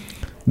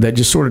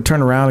just sort of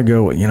turn around and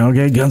go,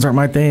 okay, guns aren't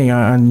my thing.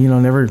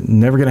 Never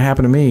going to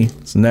happen to me.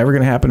 It's never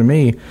going to happen to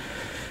me.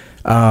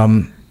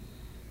 And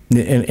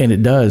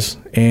it does.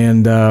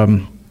 And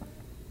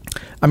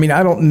I mean,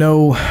 I don't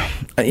know.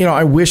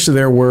 I wish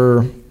there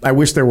were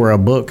a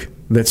book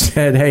that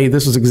said, hey,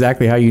 this is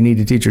exactly how you need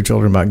to teach your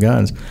children about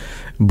guns.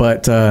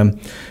 But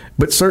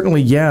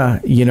certainly, yeah.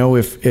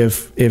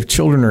 If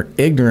children are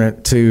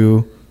ignorant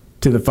to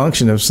the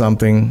function of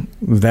something,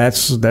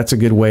 that's a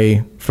good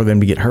way for them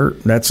to get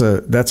hurt. That's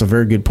a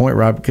very good point,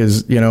 Rob,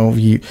 because if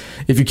your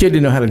kid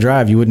didn't know how to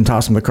drive, you wouldn't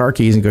toss them the car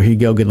keys and go, here you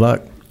go, good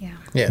luck.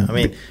 Yeah. I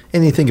mean,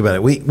 and you think about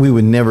it, we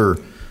would never,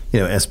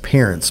 as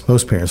parents,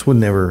 most parents would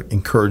never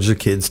encourage their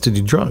kids to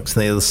do drugs.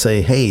 They'll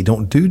say, hey,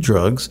 don't do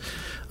drugs.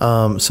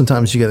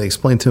 Sometimes you got to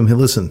explain to them, hey,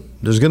 listen,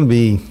 there's going to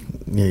be,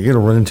 you're going to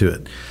run into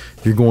it.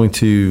 You're going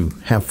to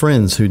have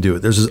friends who do it.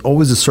 There's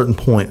always a certain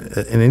point,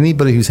 and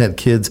anybody who's had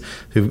kids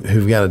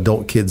who've got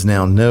adult kids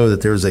now know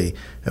that there's a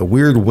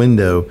weird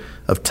window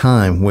of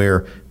time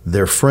where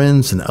their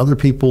friends and other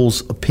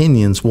people's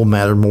opinions will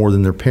matter more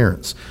than their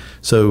parents.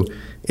 So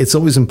it's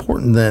always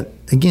important that,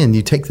 again,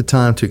 you take the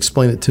time to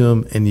explain it to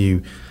them, and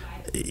you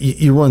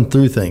run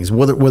through things,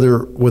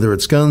 whether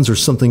it's guns or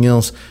something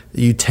else.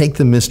 You take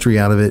the mystery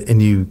out of it, and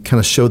you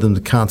kind of show them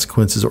the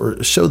consequences,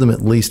 or show them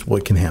at least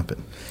what can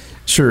happen.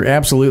 Sure,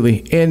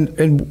 absolutely.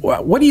 And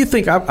what do you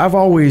think? I've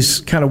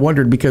always kind of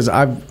wondered, because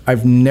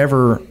I've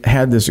never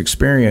had this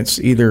experience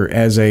either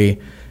as a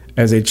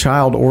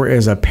child or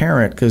as a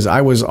parent, because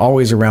I was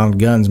always around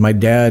guns. My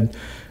dad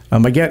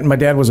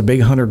was a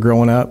big hunter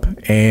growing up,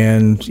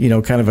 and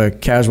kind of a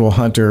casual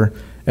hunter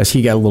as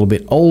he got a little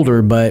bit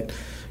older. But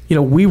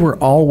we were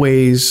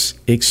always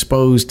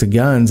exposed to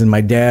guns, and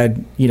my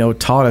dad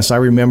taught us. I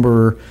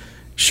remember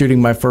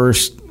shooting my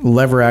first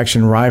lever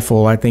action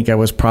rifle. I think I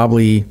was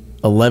probably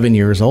 11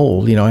 years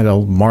old. I had a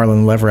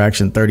Marlin lever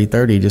action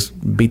 30-30,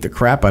 just beat the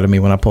crap out of me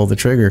when I pulled the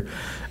trigger.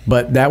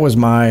 But that was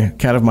my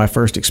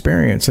first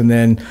experience. And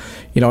then,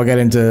 I got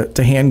into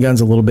handguns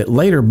a little bit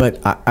later.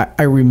 But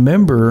I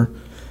remember,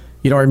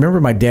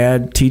 my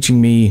dad teaching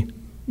me,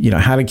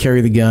 how to carry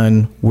the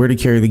gun, where to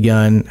carry the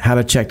gun, how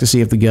to check to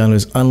see if the gun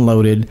was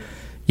unloaded,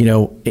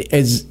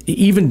 as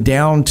even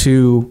down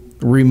to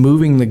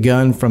removing the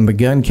gun from the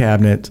gun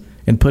cabinet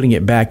and putting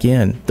it back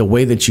in, the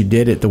way that you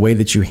did it, the way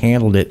that you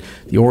handled it,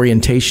 the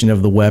orientation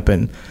of the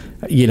weapon,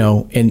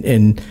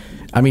 and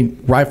I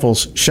mean,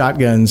 rifles,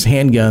 shotguns,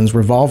 handguns,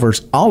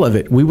 revolvers, all of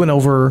it. We went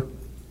over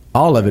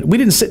all of it. We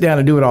didn't sit down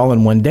and do it all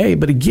in one day,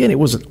 but again, it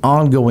was an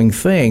ongoing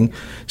thing.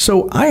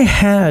 So I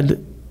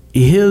had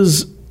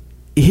his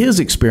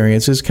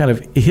experiences, kind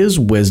of his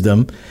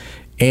wisdom,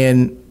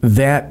 and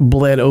that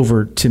bled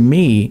over to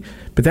me.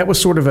 But that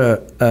was sort of a,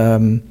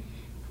 kind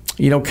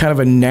of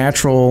a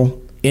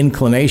natural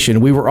inclination.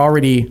 We were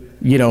already,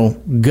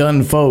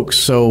 gun folks,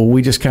 so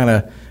we just kind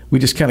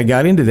of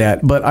got into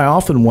that. But I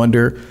often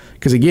wonder,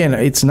 because again,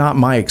 it's not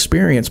my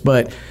experience,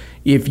 but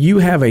if you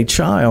have a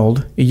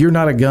child, you're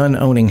not a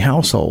gun-owning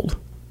household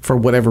for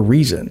whatever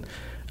reason.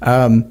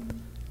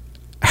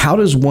 How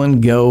does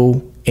one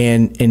go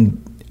and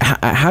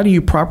how do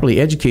you properly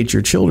educate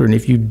your children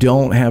if you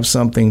don't have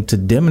something to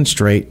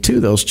demonstrate to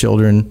those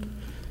children,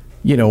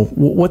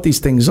 what these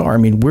things are? I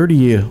mean, where do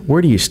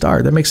you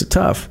start? That makes it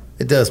tough.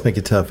 It does make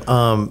it tough.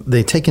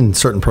 They take in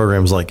certain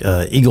programs like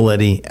Eagle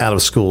Eddy out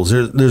of schools.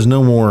 There's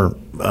no more,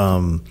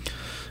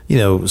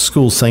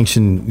 school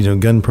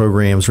sanctioned, gun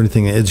programs or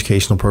anything,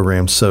 educational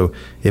programs. So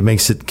it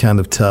makes it kind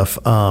of tough.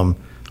 All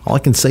I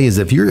can say is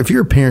if you're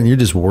a parent, and you're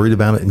just worried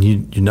about it, and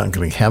you're not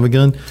going to have a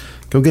gun,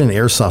 go get an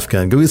airsoft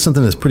gun. Go get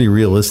something that's pretty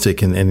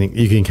realistic, and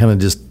you can kind of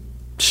just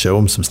show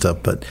them some stuff.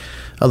 But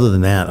other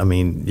than that, I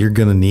mean, you're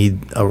going to need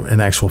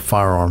an actual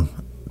firearm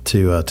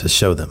to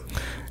show them.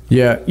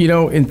 Yeah,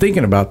 in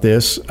thinking about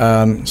this,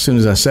 as soon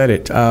as I said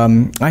it,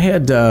 I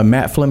had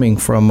Matt Fleming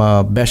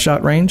from Best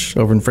Shot Range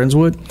over in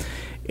Friendswood,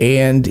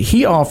 and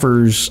he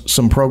offers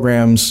some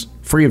programs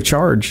free of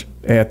charge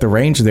at the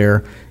range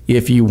there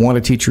if you want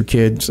to teach your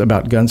kids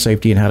about gun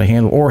safety and how to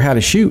handle or how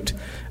to shoot.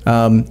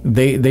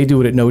 They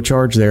do it at no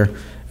charge there.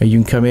 You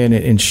can come in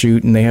and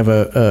shoot, and they have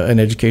an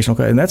educational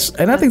class,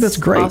 and I think that's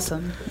great.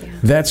 Awesome. Yeah.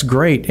 That's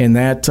great, and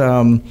that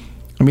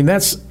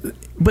that's.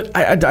 But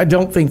I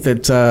don't think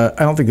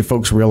that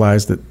folks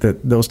realize that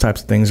those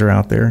types of things are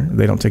out there.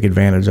 They don't take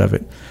advantage of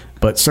it.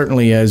 But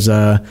certainly, as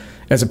a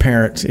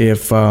parent,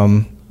 if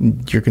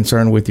you're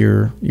concerned with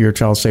your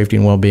child's safety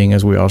and well-being,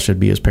 as we all should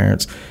be as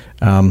parents,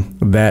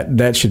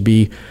 that should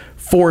be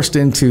forced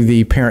into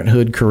the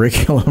parenthood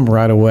curriculum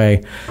right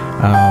away.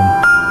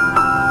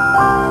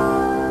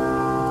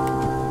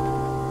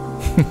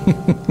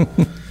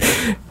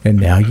 And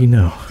now you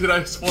know. Did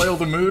I spoil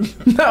the mood?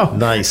 No.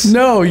 Nice.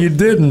 No, you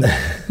didn't.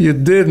 You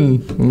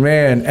didn't.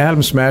 Man,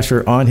 Adam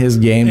Smasher on his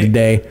game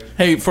today.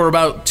 Hey, for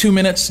about 2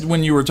 minutes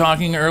when you were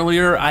talking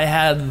earlier, I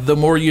had the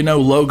More You Know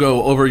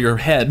logo over your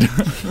head.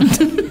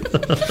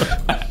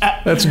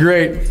 That's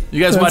great.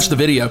 You guys watch the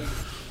video.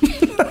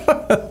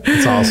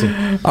 That's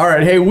awesome. All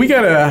right, hey, we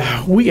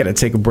gotta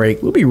take a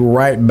break. We'll be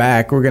right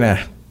back. We're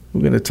gonna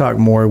talk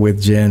more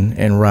with Jen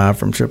and Rob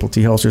from Triple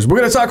T Holsters. We're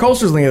gonna talk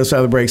holsters on the other side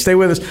of the break. Stay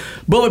with us.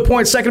 Bullet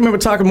Point, Second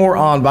Amendment, talking more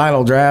on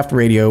Vinyl Draft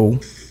Radio.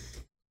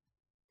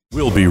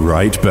 We'll be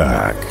right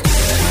back.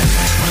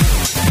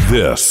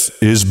 This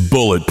is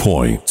Bullet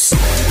Points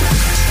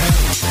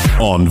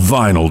on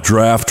Vinyl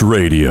Draft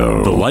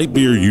Radio. The light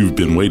beer you've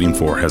been waiting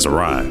for has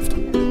arrived.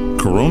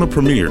 Corona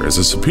Premier is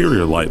a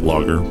superior light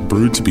lager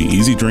brewed to be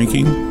easy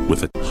drinking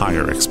with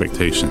higher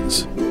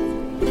expectations.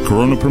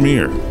 Corona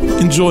Premier.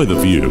 Enjoy the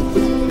view.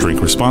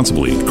 Drink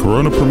responsibly.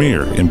 Corona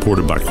Premier,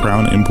 imported by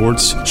Crown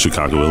Imports,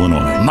 Chicago,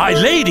 Illinois. My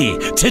lady,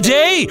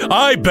 today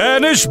I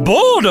banish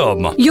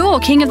boredom. You're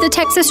king of the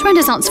Texas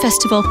Renaissance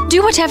Festival.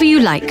 Do whatever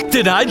you like.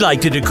 Then I'd like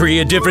to decree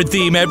a different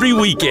theme every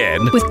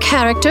weekend. With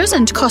characters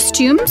and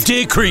costumes.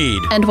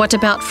 Decreed. And what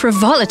about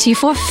frivolity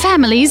for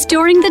families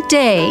during the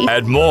day?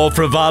 And more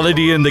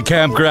frivolity in the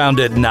campground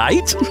at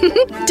night?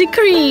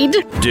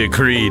 Decreed.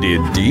 Decreed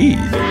indeed.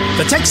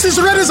 The Texas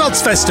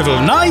Renaissance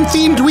Festival, 9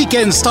 themed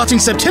weekends starting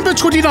September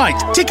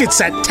 29th.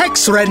 Tickets at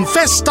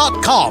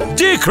TexRenFest.com.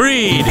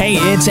 Decreed. Hey,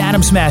 it's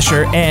Adam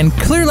Smasher, and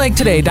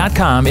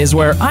ClearLakeToday.com is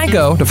where I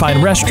go to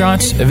find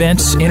restaurants,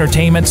 events,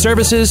 entertainment,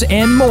 services,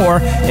 and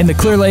more in the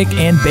Clear Lake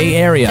and Bay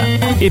Area.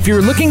 If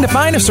you're looking to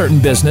find a certain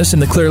business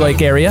in the Clear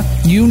Lake area,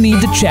 you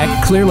need to check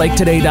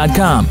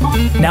ClearLakeToday.com.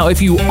 Now,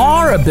 if you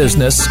are a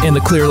business in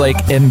the Clear Lake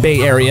and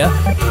Bay Area,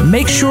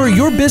 make sure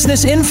your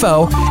business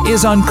info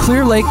is on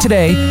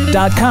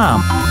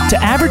ClearLakeToday.com. To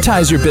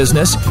advertise your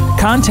business,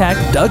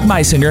 contact Doug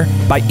Meisinger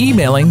by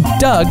emailing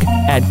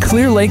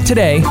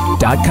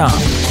Doug@ClearLakeToday.com.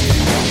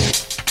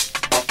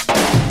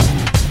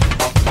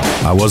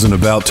 I wasn't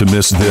about to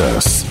miss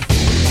this.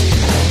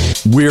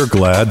 We're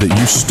glad that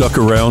you stuck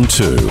around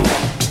too.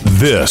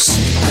 This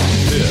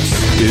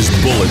is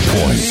Bullet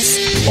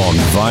Points on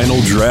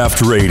Vinyl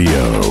Draft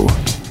Radio.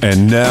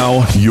 And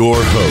now, your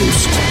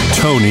host,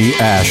 Tony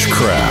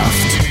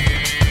Ashcraft.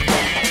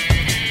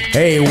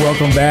 Hey,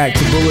 welcome back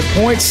to Bullet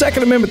Point,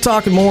 Second Amendment,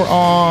 talking more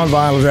on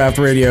Vinyl Draft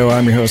Radio.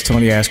 I'm your host,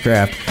 Tony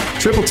Ashcraft.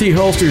 Triple T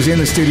Holsters in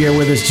the studio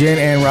with us, Jen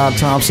and Rob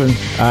Thompson.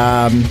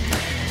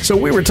 So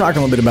we were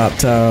talking a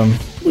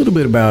little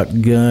bit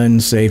about gun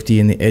safety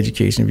and the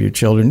education of your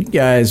children. You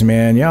guys,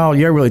 man, y'all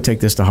really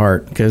take this to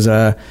heart because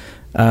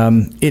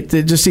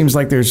it just seems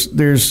like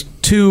there's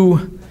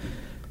two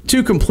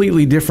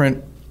completely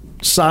different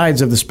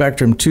sides of the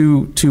spectrum,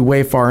 two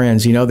way far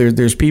ends. You know,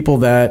 there's people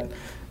that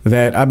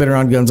I've been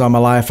around guns all my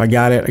life. I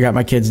got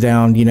my kids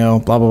down, you know,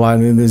 blah, blah, blah.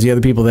 And then there's the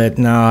other people that,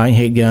 I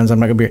hate guns. I'm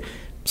not going to be.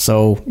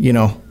 So, you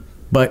know,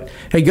 but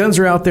hey, guns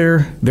are out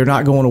there. They're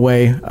not going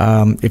away.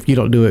 If you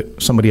don't do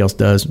it, somebody else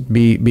does.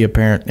 Be a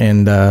parent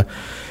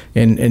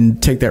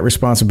and take that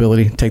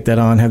responsibility, take that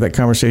on, have that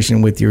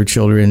conversation with your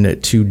children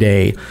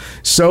today.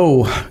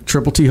 So,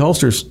 Triple T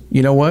holsters.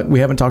 You know what? We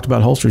haven't talked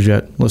about holsters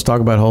yet. Let's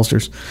talk about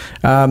holsters.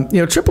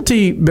 Triple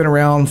T been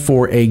around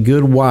for a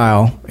good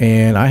while,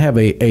 and I have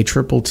a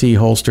Triple T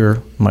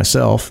holster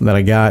myself that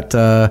I got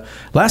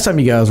last time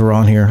you guys were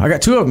on here. I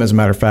got two of them, as a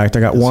matter of fact. I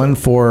got one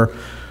for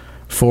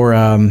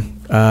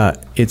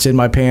it's in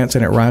my pants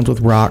and it rhymes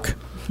with rock.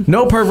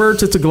 No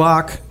perverts. It's a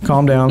Glock.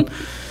 Calm down.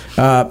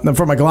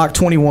 For my Glock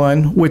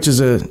 21, which is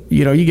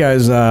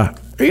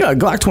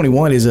Glock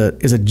 21 is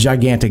a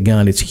gigantic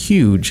gun. It's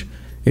huge.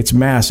 It's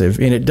massive,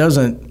 and it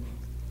doesn't.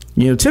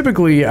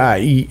 Typically,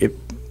 I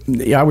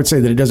would say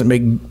that it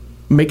doesn't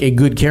make a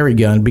good carry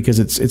gun because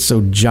it's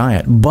so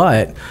giant.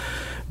 But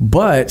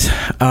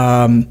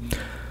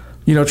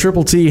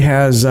Triple T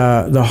has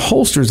the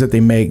holsters that they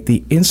make,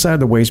 the inside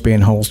the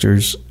waistband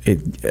holsters.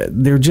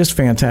 They're just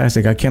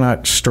fantastic. I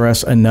cannot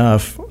stress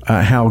enough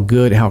how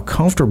good, how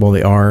comfortable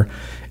they are,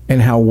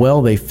 and how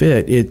well they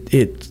fit.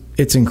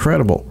 It's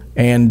incredible.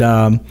 And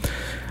I've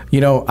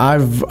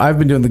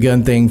been doing the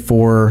gun thing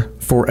for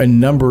a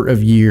number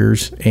of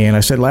years. And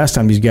I said last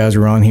time these guys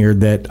were on here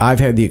that I've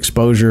had the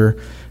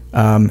exposure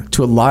to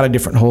a lot of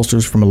different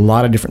holsters from a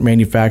lot of different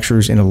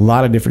manufacturers in a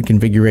lot of different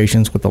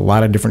configurations with a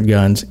lot of different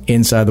guns,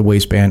 inside the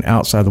waistband,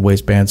 outside the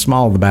waistband,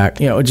 small of the back,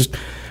 just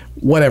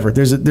whatever.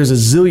 There's a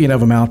zillion of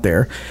them out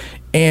there.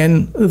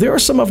 And there are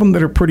some of them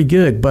that are pretty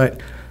good,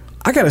 but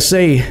I got to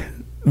say,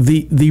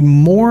 the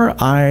more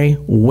I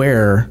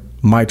wear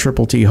my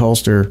Triple T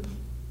holster,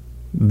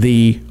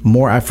 the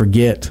more I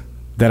forget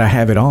that I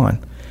have it on.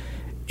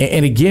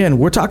 And again,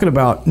 we're not talking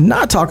about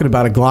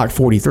a Glock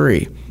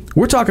 43.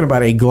 We're talking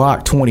about a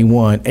Glock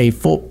 21, a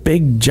full,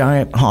 big,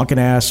 giant, honking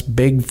ass,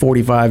 big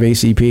 45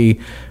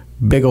 ACP,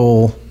 big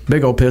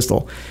old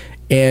pistol.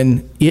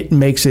 And it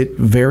makes it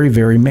very,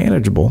 very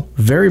manageable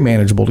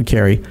to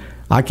carry.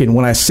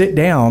 When I sit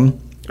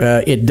down,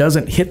 it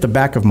doesn't hit the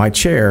back of my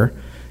chair.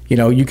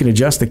 You can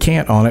adjust the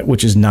cant on it,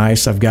 which is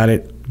nice. I've got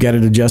it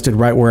adjusted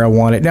right where I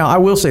want it. Now, I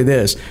will say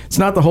this. It's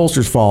not the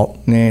holster's fault,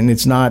 and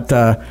it's not...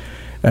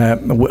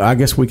 I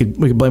guess we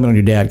could blame it on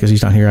your dad because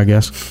he's not here, I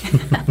guess.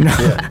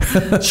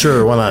 Yeah.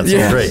 Sure, why not?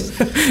 It's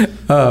great.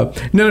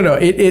 No.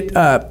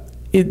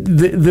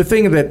 The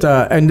thing that,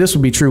 and this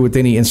would be true with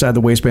any inside the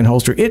waistband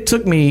holster, it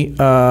took me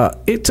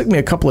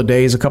a couple of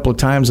days, a couple of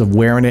times of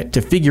wearing it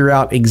to figure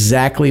out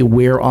exactly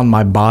where on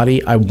my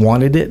body I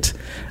wanted it.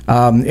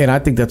 And I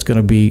think that's going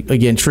to be,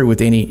 again, true with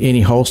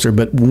any holster.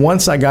 But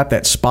once I got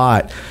that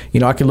spot,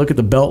 I can look at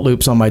the belt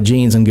loops on my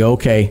jeans and go,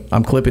 okay,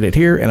 I'm clipping it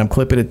here and I'm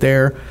clipping it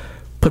there.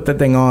 Put that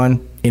thing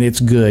on, and it's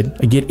good.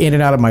 I get in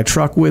and out of my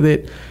truck with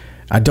it.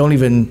 I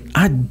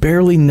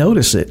barely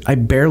notice it.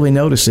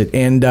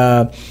 And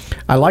I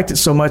liked it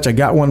so much, I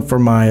got one for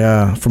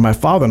my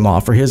father-in-law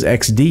for his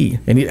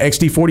XD. And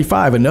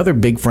XD45, another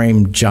big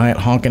frame, giant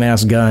honking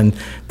ass gun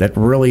that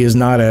really is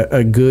not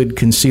a good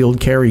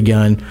concealed carry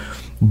gun.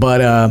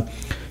 But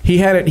he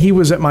had it. He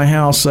was at my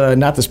house,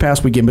 not this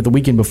past weekend, but the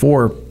weekend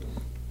before.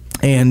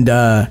 And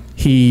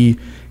he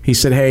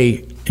said,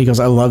 hey, he goes,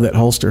 I love that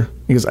holster.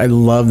 He goes, I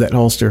love that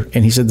holster.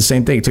 And he said the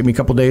same thing. It took me a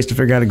couple of days to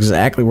figure out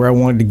exactly where I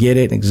wanted to get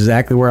it and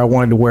exactly where I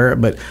wanted to wear it.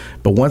 But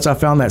once I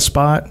found that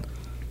spot,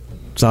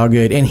 it's all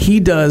good. And he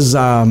does,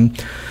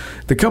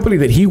 the company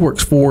that he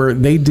works for,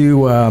 they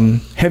do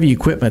heavy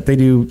equipment. They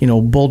do,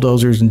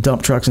 bulldozers and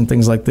dump trucks and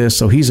things like this.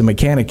 So he's a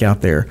mechanic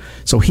out there.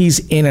 So he's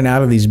in and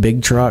out of these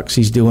big trucks.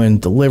 He's doing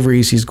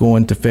deliveries. He's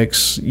going to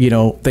fix,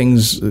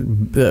 things,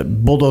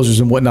 bulldozers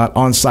and whatnot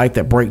on site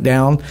that break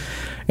down.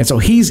 And so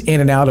he's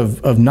in and out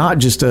of not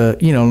just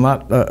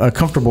not a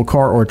comfortable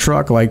car or a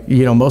truck like,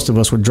 most of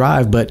us would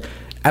drive, but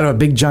out of a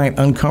big, giant,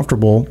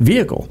 uncomfortable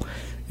vehicle.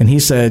 And he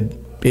said,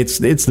 it's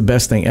the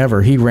best thing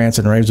ever. He rants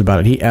and raves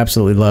about it. He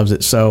absolutely loves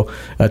it. So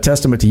a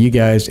testament to you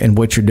guys and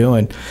what you're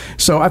doing.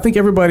 So I think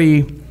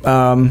everybody,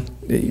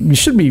 you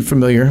should be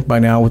familiar by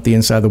now with the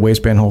inside the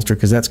waistband holster,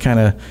 because that's kind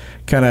of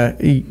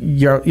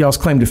y'all's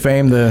claim to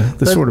fame,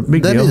 the sort of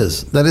big deal.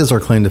 That is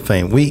our claim to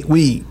fame.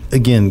 We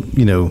again,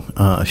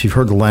 if you've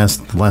heard the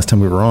last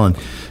time we were on,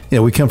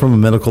 we come from a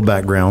medical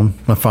background.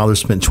 My father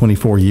spent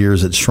 24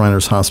 years at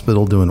Shriners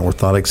Hospital doing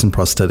orthotics and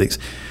prosthetics.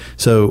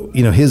 So,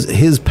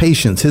 his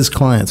patients, his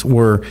clients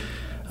were,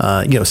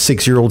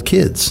 6-year-old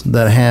kids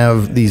that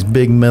have these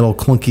big metal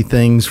clunky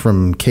things,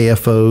 from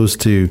KFOs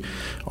to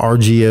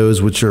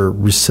RGOs, which are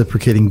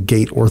reciprocating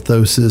gait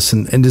orthosis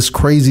and just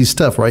crazy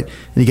stuff, right?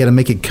 And you got to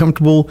make it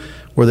comfortable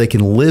where they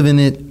can live in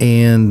it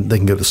and they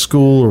can go to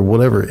school or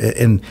whatever.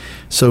 And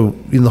so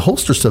the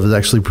holster stuff is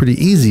actually pretty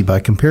easy by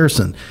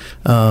comparison.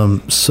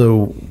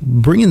 So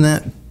bringing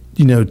that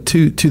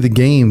to the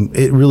game,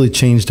 it really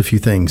changed a few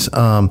things.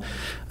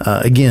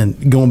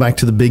 Again, going back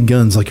to the big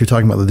guns, like you're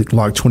talking about the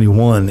Glock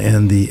 21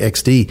 and the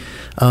XD.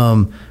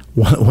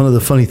 One of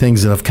the funny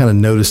things that I've kind of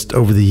noticed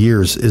over the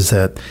years is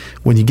that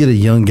when you get a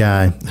young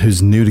guy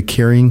who's new to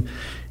carrying,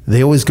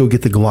 they always go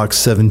get the Glock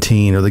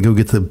 17 or they go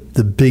get the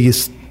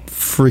biggest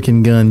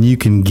freaking gun you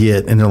can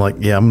get, and they're like,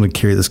 yeah, I'm going to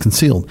carry this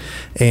concealed.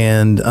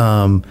 And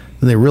then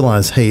they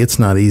realize, hey, it's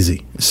not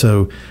easy.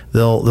 So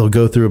they'll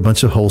go through a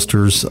bunch of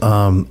holsters.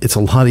 It's a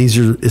lot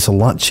easier. It's a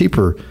lot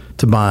cheaper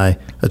to buy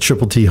a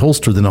Triple T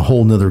holster than a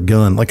whole nother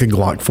gun like a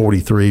Glock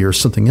 43 or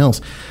something else.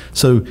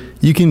 So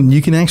you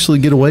can actually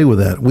get away with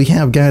that. We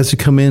have guys who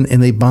come in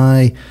and they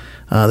buy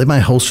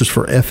holsters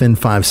for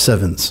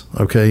FN57s,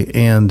 okay?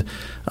 And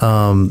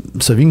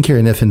so if you can carry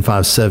an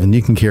FN57,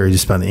 you can carry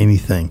just about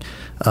anything.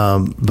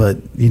 But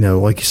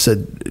like you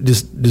said,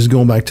 just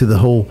going back to the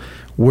whole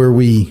where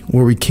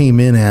we came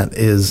in at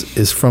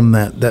is from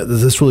that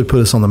this really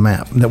put us on the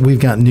map. That we've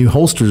got new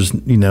holsters,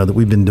 that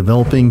we've been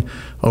developing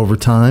over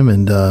time.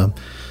 And go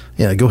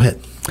ahead.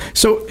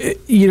 So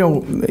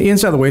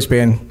inside the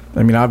waistband,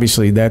 I mean,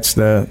 obviously that's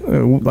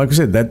like I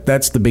said,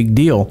 that's the big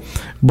deal.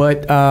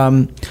 But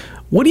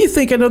what do you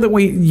think? I know that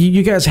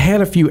you guys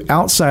had a few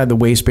outside the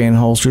waistband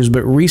holsters,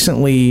 but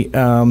recently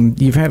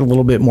you've had a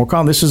little bit more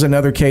calm. This is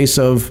another case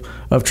of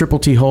Triple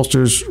T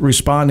holsters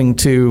responding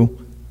to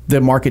the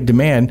market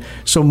demand.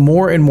 So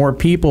more and more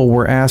people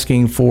were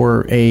asking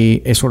for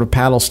a sort of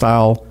paddle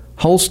style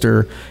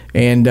holster,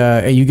 and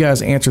you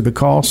guys answered the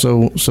call.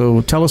 So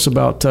tell us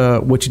about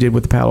what you did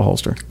with the paddle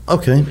holster.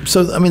 Okay,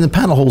 so I mean the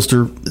paddle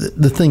holster.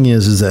 The thing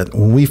is that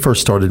when we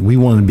first started, we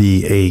wanted to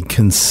be a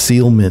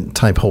concealment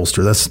type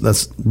holster.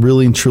 That's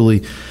really and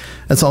truly,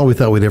 that's all we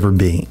thought we'd ever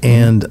be.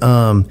 And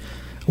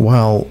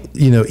while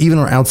even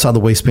our outside the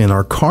waistband,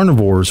 our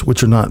carnivores,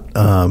 which are not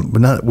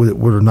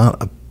we're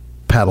not a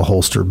paddle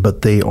holster,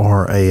 but they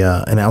are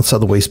an outside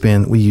the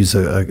waistband. We use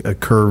a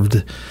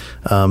curved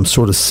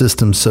sort of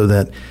system so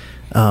that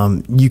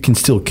you can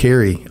still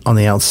carry on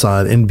the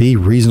outside and be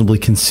reasonably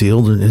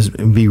concealed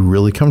and be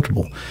really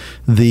comfortable.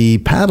 The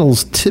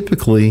paddles,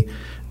 typically,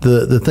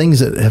 the things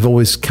that have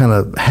always kind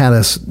of had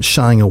us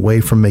shying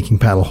away from making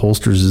paddle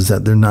holsters is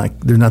that they're not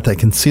that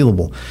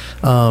concealable.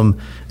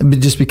 But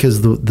just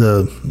because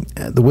the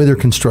way they're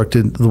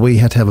constructed, the way you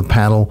have to have a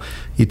paddle,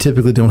 you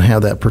typically don't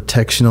have that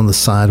protection on the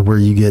side where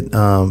you get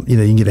you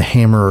can get a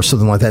hammer or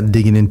something like that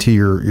digging into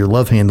your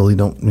love handle.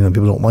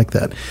 People don't like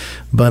that,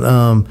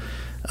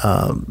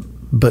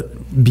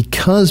 but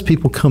because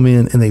people come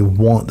in and they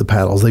want the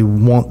paddles, they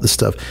want the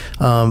stuff.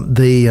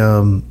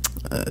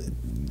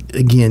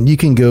 Again, you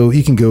can go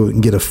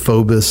and get a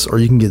Phobos, or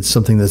you can get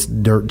something that's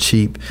dirt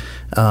cheap,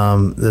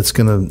 that's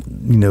going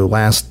to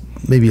last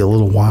maybe a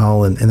little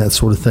while and that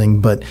sort of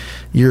thing. But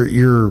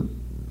your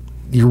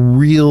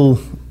real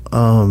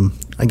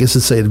I guess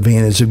it's the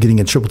advantage of getting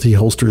a Triple T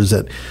holster is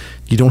that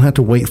you don't have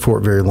to wait for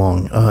it very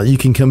long. You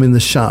can come in the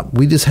shop.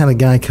 We just had a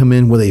guy come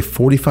in with a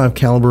 .45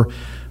 caliber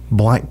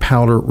black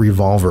powder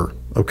revolver.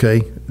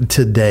 Okay,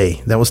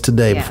 today. That was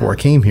today before I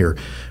came here.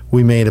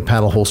 We made a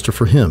paddle holster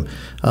for him.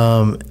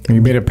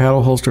 You made a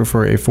paddle holster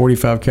for a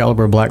 .45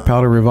 caliber black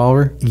powder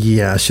revolver?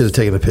 Yeah, I should have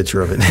taken a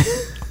picture of it.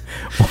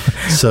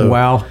 So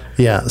wow.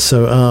 Yeah.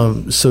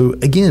 So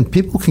again,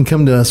 people can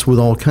come to us with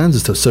all kinds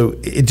of stuff. So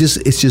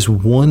it's just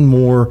one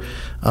more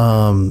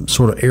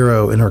sort of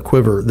arrow in our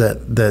quiver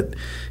that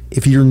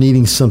if you're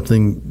needing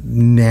something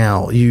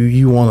now,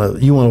 you want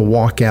to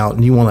walk out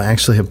and you want to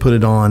actually have put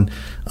it on,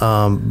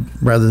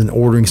 rather than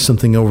ordering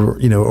something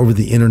over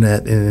the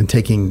internet and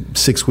taking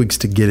 6 weeks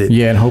to get it.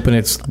 Yeah, and hoping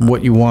it's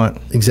what you want.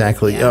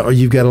 Exactly. Yeah. Or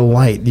you've got a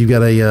light. You've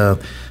got a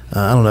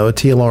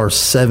TLR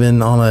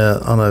 7 on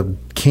a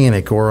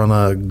Canic or on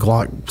a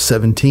Glock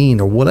 17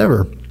 or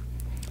whatever.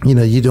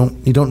 You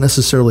don't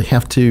necessarily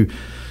have to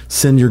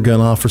send your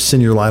gun off or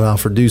send your light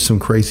off or do some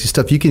crazy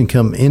stuff. You can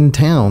come in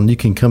town. You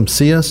can come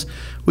see us.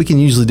 We can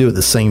usually do it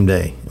the same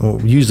day,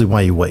 usually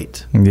while you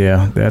wait.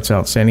 Yeah, that's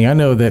outstanding. I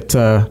know that,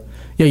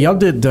 y'all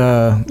did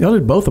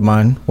both of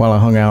mine while I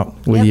hung out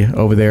with you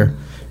over there.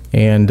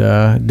 And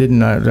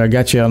I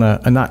got you on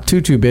a not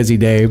too busy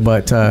day,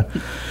 but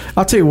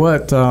I'll tell you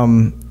what,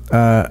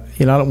 I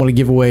don't want to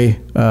give away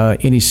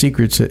any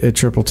secrets at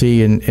Triple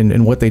T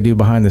and what they do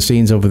behind the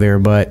scenes over there,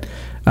 but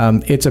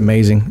it's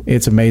amazing.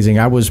 It's amazing.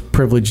 I was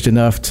privileged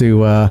enough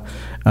to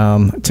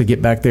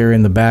get back there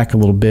in the back a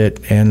little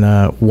bit and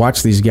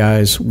watch these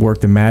guys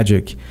work the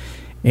magic.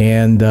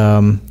 And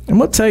I'm going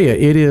to tell you,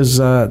 it is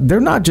they're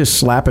not just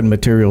slapping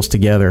materials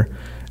together.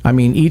 I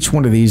mean, each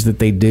one of these that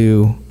they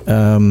do,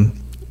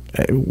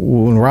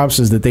 when Rob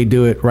says that they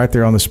do it right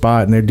there on the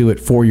spot and they do it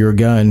for your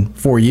gun,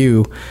 for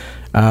you,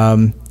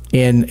 and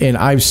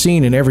I've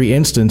seen in every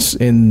instance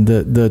in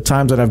the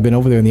times that I've been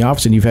over there in the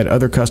office and you've had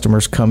other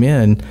customers come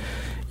in,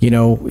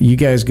 you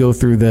guys go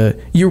through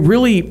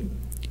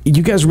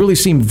you guys really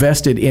seem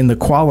vested in the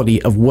quality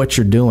of what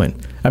you're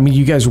doing. I mean,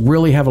 you guys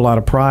really have a lot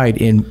of pride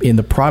in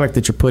the product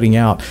that you're putting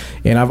out,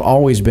 and I've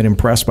always been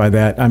impressed by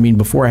that. I mean,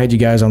 before I had you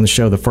guys on the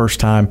show the first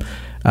time,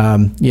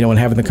 and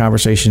having the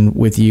conversation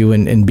with you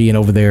and being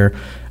over there.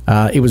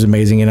 It was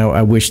amazing.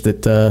 I wish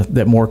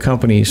that more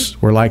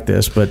companies were like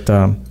this, but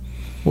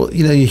well,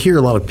 you hear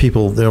a lot of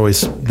people. They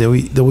always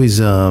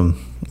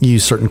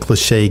use certain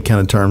cliche kind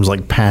of terms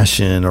like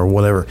passion or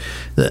whatever.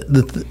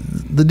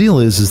 The deal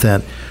is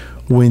that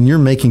when you're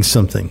making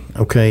something,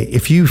 okay,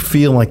 if you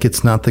feel like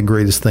it's not the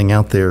greatest thing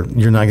out there,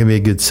 you're not going to be a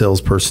good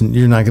salesperson.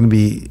 You're not going to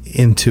be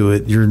into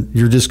it.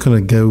 You're just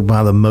going to go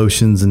by the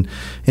motions, and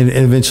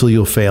eventually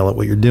you'll fail at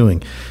what you're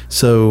doing.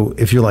 So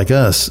if you're like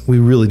us, we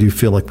really do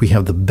feel like we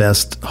have the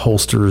best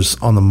holsters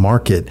on the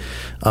market,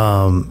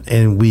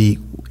 and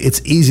it's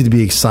easy to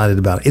be excited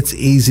about it. It's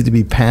easy to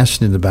be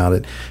passionate about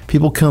it.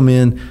 People come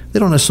in, they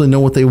don't necessarily know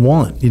what they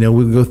want. We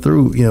go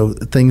through,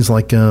 things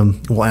like,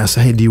 we'll ask,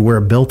 hey, do you wear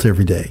a belt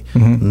every day?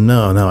 Mm-hmm.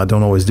 No, I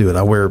don't always do it.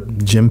 I wear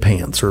gym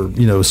pants or,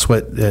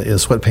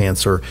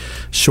 sweatpants or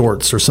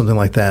shorts or something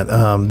like that.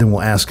 Then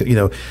we'll ask,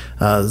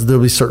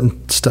 there'll be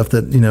certain stuff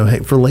that,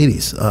 hey, for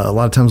ladies, a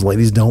lot of times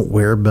ladies don't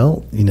wear a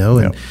belt,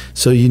 and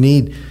so you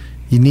need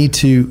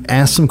to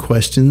ask some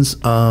questions.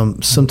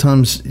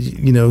 Sometimes,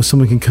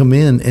 someone can come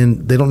in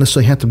and they don't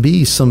necessarily have to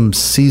be some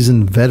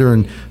seasoned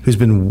veteran who's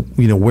been,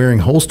 wearing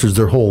holsters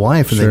their whole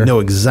life and They know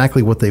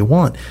exactly what they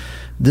want.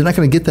 They're not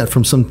going to get that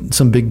from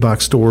some big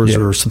box stores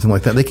or something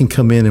like that. They can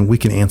come in and we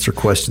can answer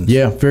questions.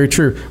 Yeah, very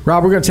true.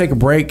 Rob, we're going to take a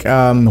break.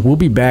 We'll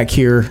be back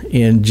here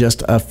in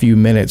just a few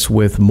minutes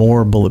with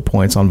more Bullet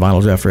Points on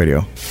Vinyl Draft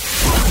Radio.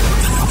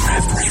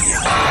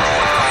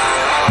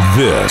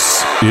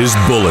 This is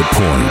Bullet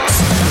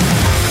Points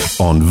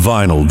on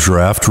Vinyl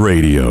Draft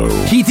Radio.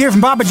 Keith here from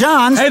Papa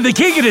John's. And the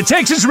king of the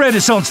Texas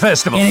Renaissance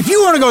Festival. And if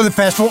you want to go to the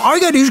festival, all you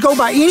got to do is go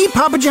buy any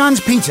Papa John's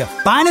pizza.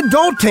 Buy an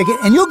adult ticket,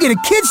 and you'll get a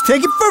kid's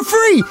ticket for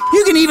free.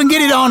 You can even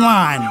get it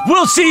online.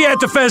 We'll see you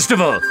at the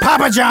festival.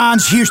 Papa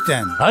John's,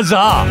 Houston.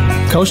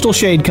 Huzzah! Coastal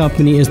Shade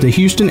Company is the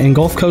Houston and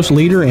Gulf Coast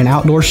leader in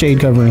outdoor shade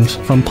coverings,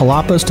 from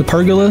palapas to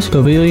pergolas,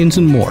 pavilions,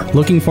 and more.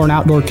 Looking for an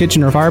outdoor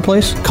kitchen or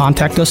fireplace?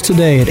 Contact us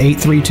today at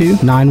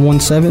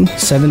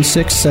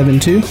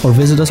 832-917-7672 or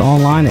visit us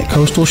online at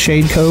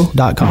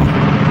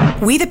coastalshadeco.com.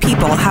 We the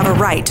People have a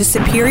right to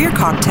superior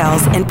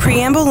cocktails, and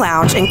Preamble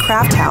Lounge and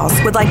Craft House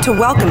would like to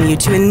welcome you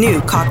to a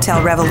new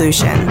cocktail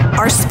revolution.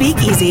 Our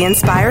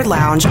speakeasy-inspired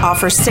lounge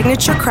offers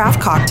signature craft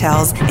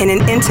cocktails in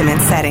an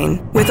intimate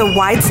setting. With a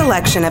wide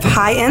selection of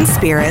high-end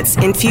spirits,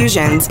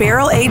 infusions,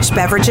 barrel-aged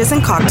beverages,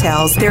 and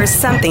cocktails, there is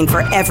something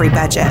for every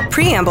budget.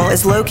 Preamble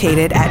is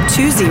located at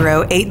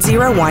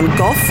 20801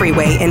 Gulf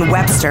Freeway in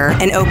Webster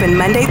and open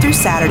Monday through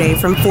Saturday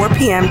from 4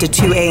 p.m. to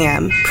 2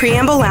 a.m.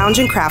 Preamble Lounge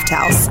and Craft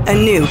House, a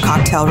new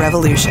cocktail revolution.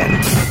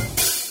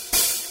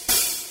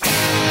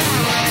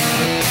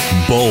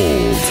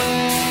 Bold,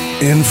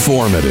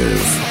 informative,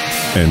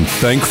 and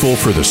thankful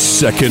for the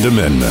Second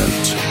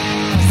Amendment.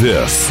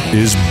 This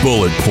is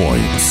Bullet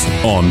Points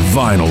on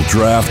Vinyl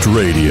Draft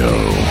Radio.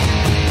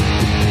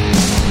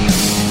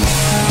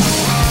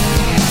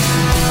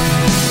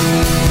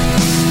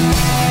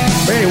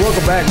 Hey,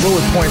 welcome back.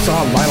 Bullet Points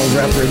on Vinyl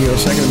Draft Radio.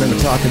 Second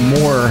Amendment talking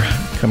more,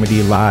 coming to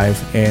you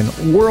live and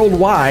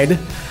worldwide.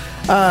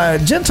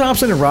 Jen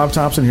Thompson and Rob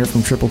Thompson here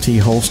from Triple T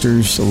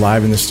Holsters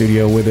live in the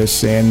studio with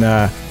us, and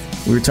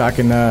we were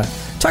talking a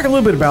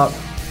little bit about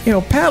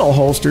paddle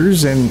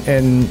holsters, and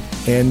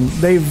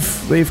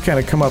they've kind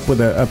of come up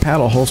with a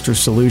paddle holster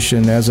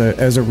solution as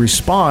a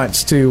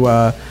response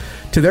to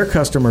their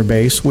customer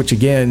base, which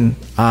again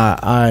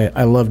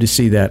I love to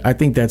see that. I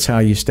think that's how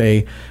you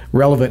stay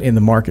relevant in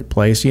the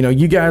marketplace.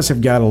 You guys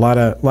have got a lot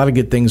of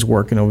good things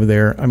working over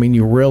there. I mean,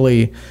 you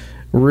really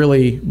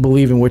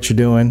believe in what you're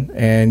doing,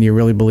 and you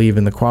really believe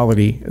in the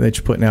quality that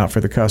you're putting out for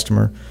the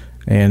customer,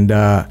 and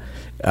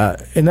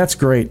that's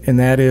great. And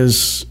that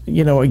is,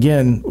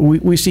 again,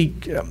 we see,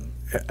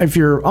 if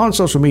you're on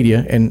social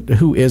media, and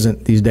who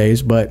isn't these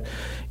days, but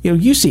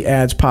you see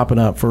ads popping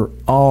up for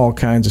all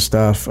kinds of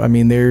stuff. I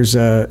mean,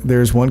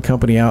 there's one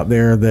company out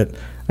there that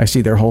I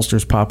see their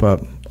holsters pop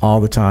up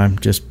all the time,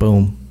 just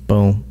boom,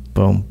 boom,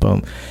 boom,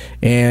 boom.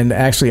 And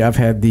actually, I've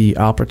had the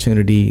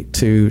opportunity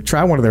to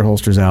try one of their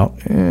holsters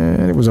out,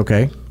 and it was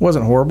okay. It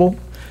wasn't horrible,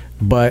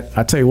 but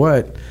I tell you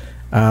what,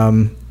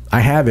 I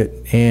have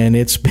it, and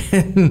it's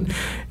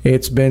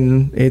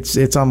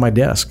on my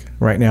desk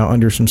right now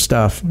under some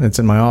stuff. It's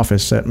in my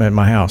office at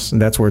my house,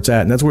 and that's where it's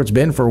at, and that's where it's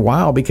been for a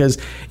while, because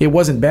it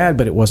wasn't bad,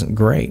 but it wasn't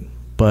great.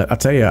 But I'll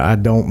tell you, I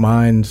don't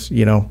mind,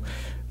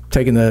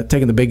 taking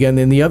the big end.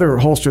 And the other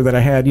holster that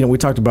I had, we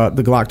talked about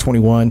the Glock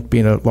 21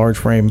 being a large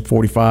frame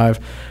 45,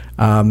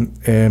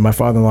 and my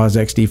father-in-law's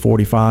XD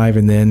 45,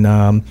 and then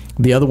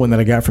the other one that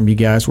I got from you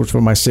guys was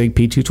for my SIG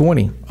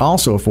P220,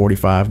 also a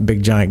 45,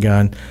 big giant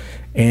gun.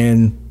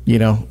 And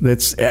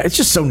it's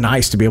just so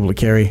nice to be able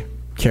to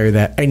carry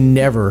that. I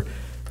never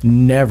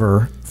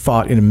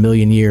thought in a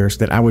million years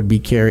that I would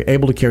be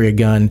able to carry a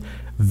gun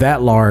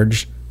that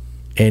large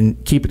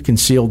and keep it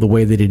concealed the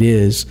way that it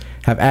is,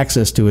 have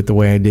access to it the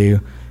way I do,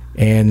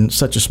 and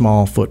such a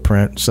small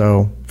footprint.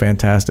 So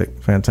fantastic.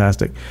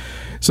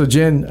 So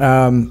Jen,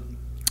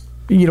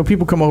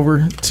 people come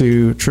over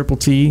to Triple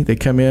T. They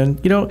come in.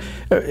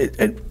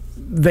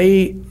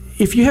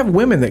 if you have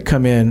women that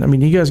come in, I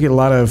mean, you guys get a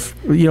lot of,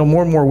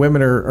 more and more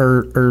women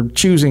are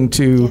choosing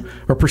to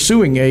or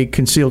pursuing a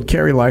concealed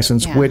carry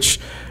license, which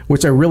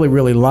I really,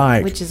 really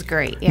like. Which is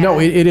great. Yeah. No,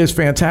 it is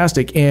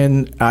fantastic.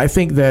 And I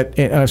think that,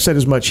 and I've said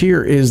as much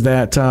here, is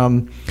that,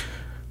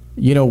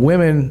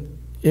 women,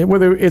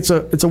 whether it's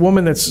a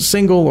woman that's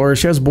single or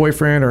she has a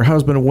boyfriend or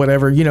husband or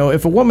whatever,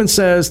 if a woman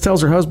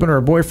tells her husband or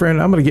her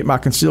boyfriend, I'm going to get my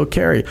concealed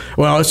carry.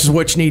 Well, this is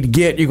what you need to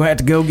get. You're going to have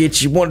to go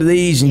get you one of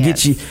these and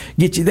get you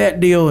that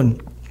deal,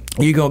 and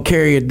you're going to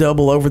carry a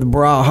double over the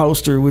bra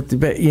holster with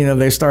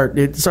the,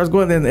 it starts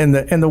going, and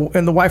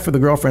the wife or the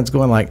girlfriend's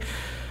going like,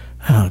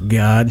 oh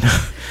God.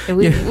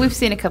 We've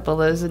seen a couple of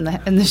those in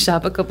the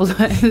shop a couple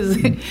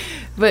times.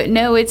 But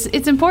no, it's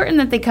important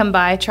that they come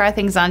by, try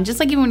things on, just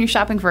like even when you're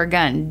shopping for a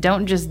gun.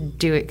 Don't just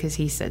do it because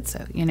he said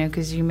so,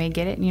 because you may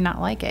get it and you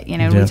not like it.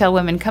 We tell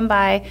women, come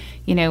by,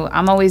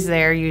 I'm always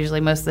there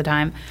usually most of the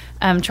time.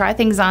 Try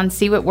things on,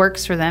 see what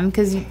works for them,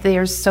 because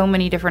there's so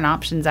many different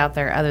options out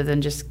there other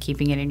than just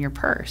keeping it in your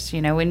purse.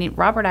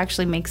 Robert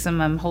actually makes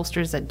some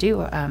holsters that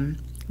do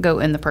go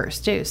in the purse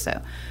too.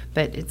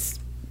 But it's,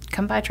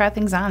 come by, try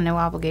things on, no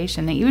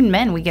obligation. And even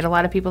men, we get a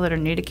lot of people that are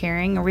new to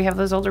carrying, or we have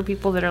those older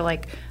people that are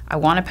like, I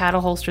want a paddle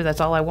holster, that's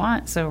all I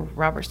want. So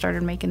Robert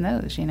started making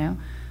those,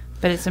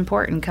 But it's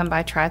important, come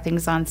by, try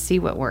things on, see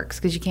what works,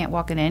 because you can't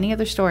walk in any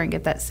other store and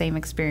get that same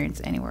experience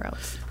anywhere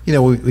else.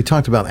 We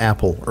talked about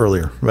Apple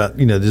earlier, about,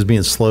 just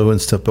being slow and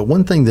stuff. But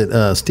one thing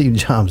that Steve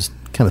Jobs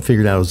kind of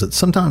figured out is that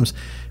sometimes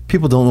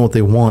people don't know what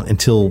they want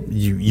until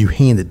you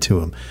hand it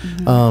to them.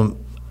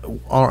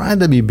 Mm-hmm. Our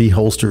IWB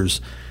holsters,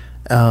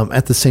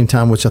 at the same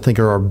time, which I think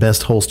are our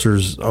best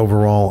holsters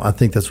overall, I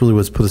think that's really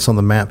what's put us on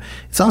the map.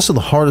 It's also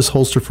the hardest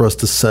holster for us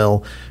to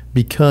sell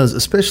because,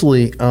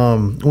 especially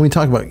when we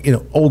talk about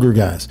older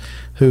guys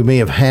who may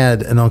have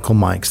had an Uncle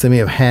Mike's, they may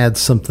have had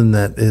something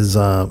that is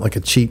like a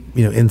cheap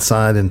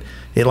inside, and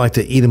they like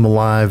to eat them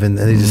alive, and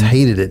they just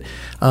hated it.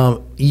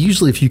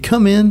 Usually, if you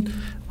come in,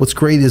 what's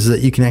great is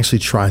that you can actually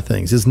try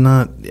things. It's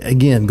not,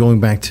 again, going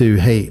back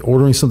to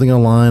ordering something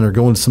online or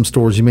going to some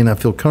stores you may not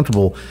feel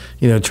comfortable,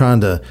 trying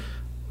to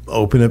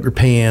open up your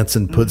pants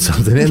and put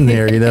something in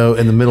there,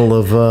 in the middle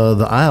of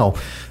the aisle.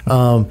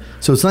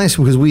 So it's nice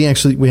because we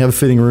have a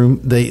fitting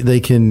room. They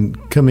can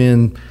come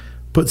in,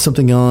 put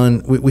something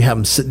on. We have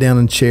them sit down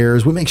in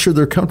chairs. We make sure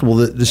they're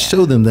comfortable to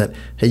show them that,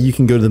 hey, you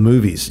can go to the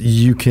movies.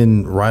 You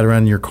can ride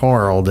around in your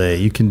car all day.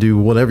 You can do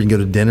whatever. You can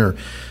go to dinner,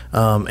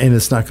 and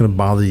it's not going to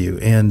bother you.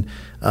 And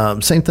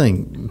same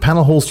thing,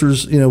 paddle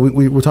holsters.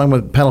 We're talking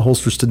about paddle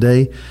holsters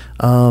today,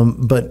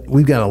 but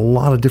we've got a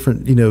lot of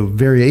different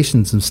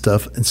variations and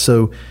stuff. And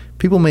so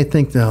people may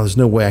think, no, there's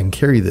no way I can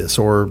carry this,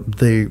 or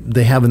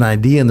they have an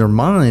idea in their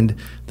mind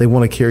they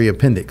want to carry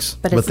appendix,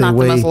 but it's not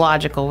the most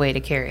logical way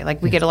to carry.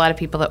 Like we get a lot of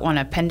people that want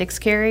to appendix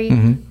carry,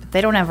 but they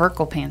don't have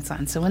vertical pants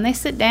on. So when they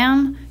sit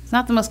down, it's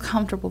not the most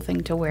comfortable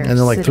thing to wear. And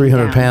they're like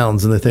 300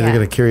 pounds, and they think they're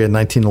going to carry a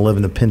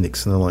 1911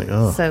 appendix, and they're like,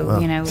 oh, so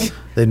well,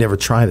 they never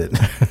tried it.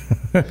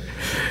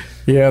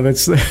 Yeah,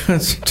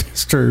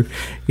 that's true.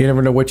 You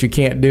never know what you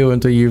can't do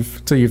until you've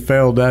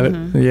failed at it.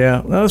 Mm-hmm.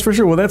 Yeah, no, that's for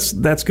sure. Well,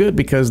 that's good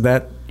because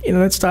that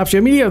stops you.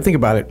 I mean, you got to think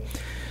about it.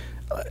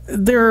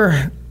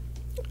 There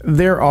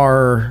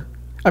are.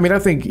 I mean, I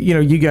think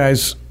you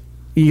guys.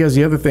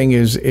 The other thing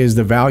is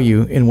the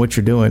value in what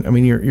you're doing. I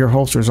mean, your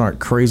holsters aren't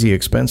crazy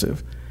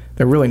expensive.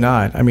 They're really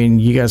not. I mean,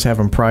 you guys have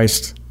them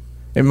priced.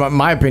 In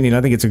my opinion,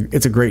 I think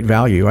it's a great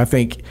value. I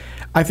think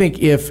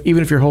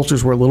even if your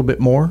holsters were a little bit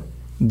more,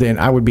 then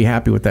I would be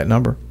happy with that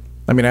number.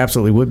 I mean, I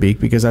absolutely would be,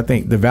 because I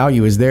think the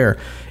value is there.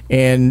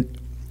 And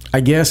I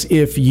guess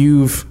if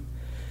you've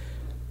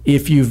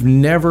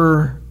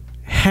never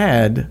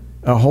had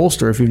a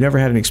holster, if you've never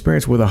had an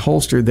experience with a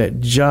holster that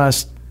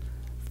just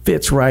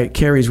fits right,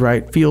 carries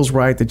right, feels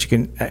right, that you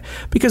can,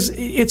 because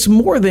it's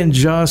more than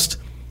just,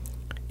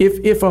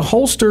 if a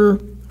holster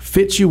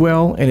fits you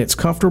well and it's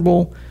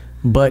comfortable,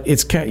 but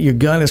your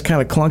gun is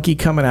kind of clunky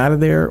coming out of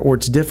there, or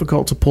it's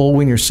difficult to pull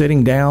when you're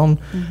sitting down,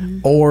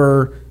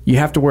 or you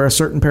have to wear a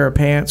certain pair of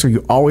pants, or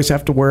you always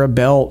have to wear a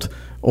belt,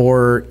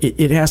 or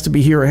it has to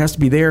be here, or it has to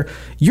be there.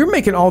 You're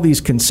making all these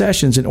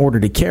concessions in order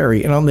to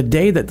carry, and on the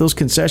day that those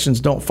concessions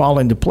don't fall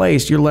into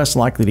place, you're less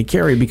likely to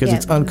carry because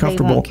it's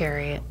uncomfortable. They won't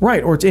carry it.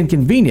 Right, or it's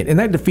inconvenient, and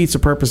that defeats the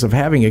purpose of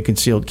having a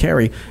concealed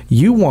carry.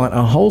 You want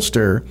a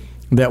holster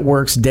that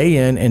works day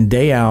in and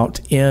day out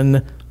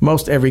in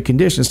most every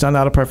condition. It's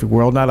not a perfect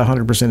world, not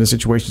 100% of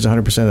situations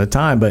 100% of the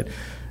time, but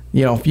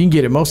if you can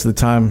get it most of the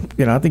time,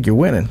 I think you're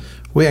winning.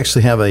 We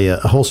actually have a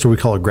holster we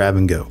call a grab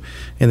and go.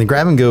 And the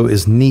grab and go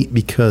is neat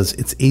because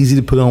it's easy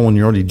to put on when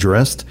you're already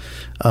dressed,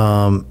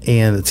 and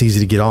it's easy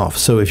to get off.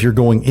 So if you're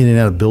going in and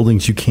out of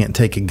buildings you can't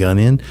take a gun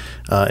in,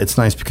 it's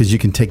nice because you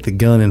can take the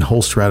gun and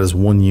holster out as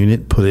one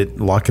unit,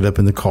 lock it up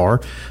in the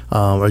car,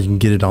 or you can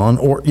get it on.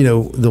 Or,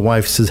 the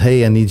wife says,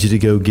 hey, I need you to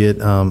go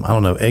get,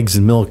 eggs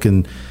and milk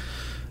and,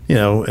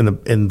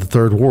 in the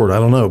third ward. I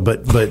don't know,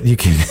 but you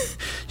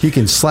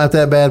can slap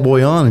that bad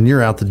boy on and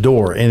you're out the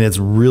door, and it's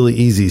really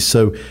easy.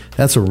 So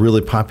that's a really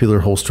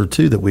popular holster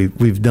too that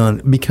we've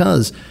done,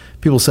 because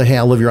people say, hey,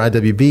 I love your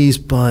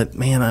IWBs, but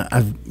man,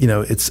 I've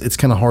it's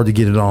kind of hard to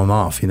get it on and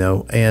off,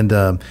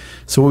 and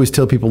so we always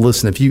tell people,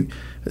 listen, if you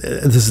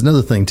this is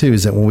another thing too,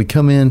 is that when we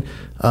come in,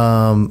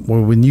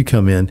 or when you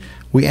come in,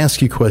 we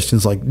ask you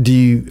questions like,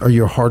 are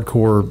you a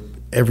hardcore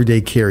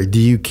everyday carry? Do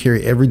you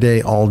carry every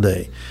day, all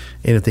day?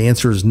 And if the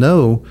answer is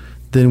no,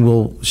 then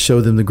we'll show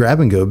them the grab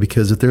and go,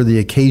 because if they're the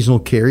occasional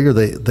carrier,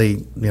 they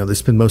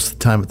spend most of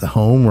the time at the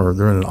home, or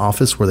they're in an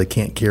office where they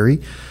can't carry.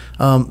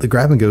 The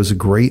grab and go is a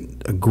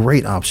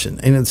great option,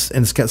 and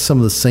it's got some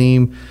of the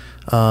same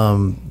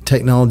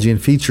technology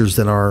and features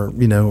that our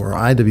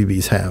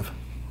IWBs have.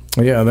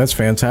 Yeah, that's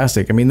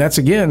fantastic. I mean, that's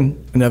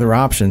again another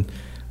option,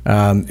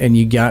 and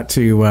you got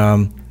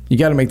to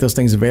make those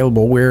things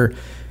available where.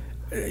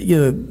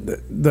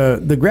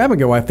 The grab and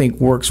go, I think,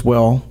 works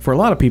well for a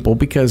lot of people,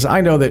 because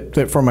I know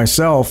that for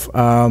myself,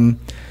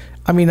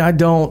 I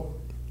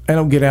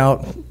don't get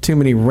out too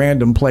many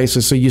random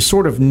places, so you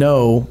sort of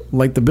know,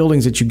 like the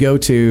buildings that you go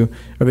to,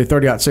 are they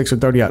 30-6 or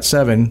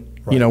 30-7,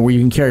 right, where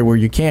you can carry, where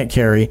you can't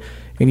carry,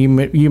 and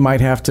you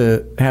might have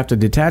to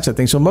detach that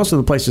thing. So most of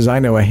the places I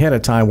know ahead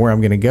of time where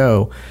I'm going to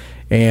go,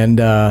 and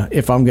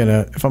if I'm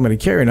gonna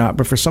carry or not.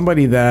 But for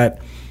somebody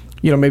that,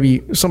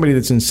 maybe somebody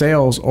that's in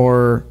sales,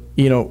 or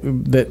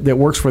that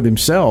works for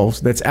themselves,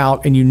 that's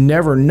out, and you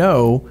never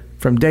know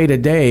from day to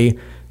day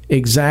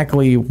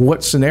exactly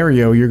what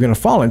scenario you're going to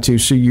fall into.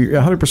 So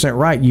you're 100%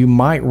 right. You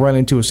might run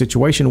into a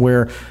situation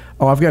where,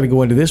 I've got to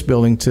go into this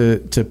building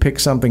to pick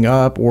something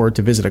up, or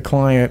to visit a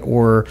client,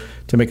 or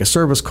to make a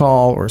service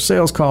call or a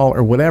sales call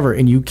or whatever,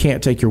 and you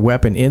can't take your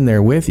weapon in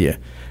there with you.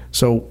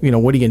 So, what are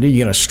you going to do?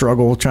 You're going to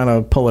struggle trying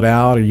to pull it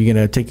out, or you're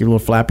going to take your little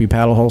flappy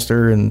paddle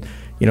holster and,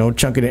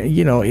 chunk it in.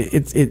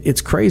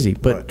 It's crazy.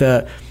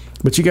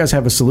 But you guys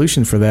have a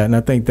solution for that, and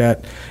I think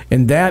that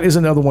is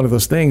another one of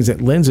those things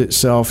that lends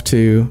itself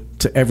to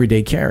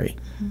everyday carry.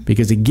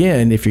 Because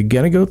again, if you're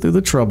going to go through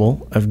the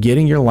trouble of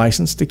getting your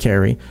license to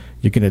carry,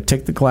 you're going to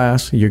take the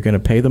class, you're going to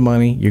pay the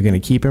money, you're going to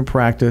keep in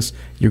practice,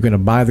 you're going to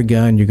buy the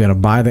gun, you're going to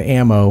buy the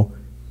ammo,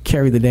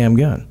 carry the damn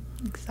gun.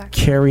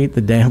 Exactly. Carry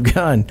the damn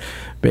gun.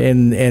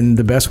 And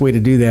the best way to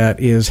do that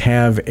is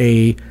have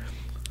a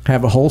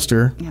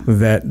holster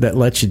that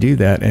lets you do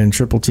that, and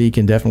Triple T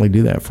can definitely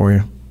do that for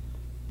you.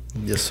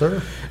 Yes,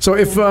 sir. So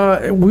if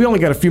we only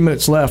got a few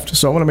minutes left,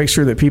 so I want to make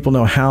sure that people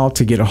know how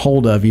to get a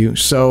hold of you.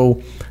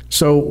 So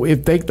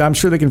if I'm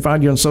sure they can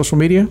find you on social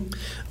media.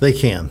 They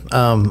can.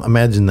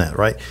 Imagine that,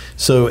 right?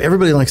 So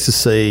everybody likes to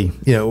say,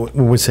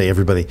 when we say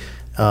everybody,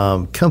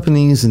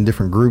 companies and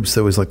different groups,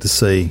 they always like to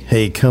say,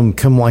 hey, come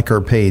like our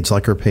page.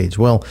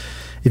 Well,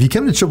 if you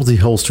come to Triple T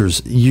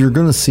Holsters, you're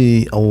going to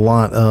see a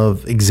lot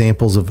of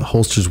examples of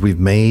holsters we've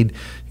made.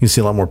 You can see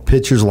a lot more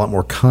pictures, a lot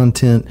more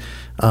content.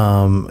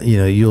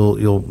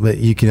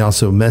 You can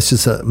also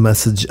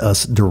message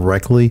us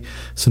directly.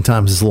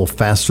 Sometimes it's a little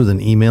faster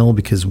than email,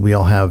 because we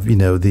all have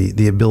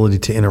the ability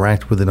to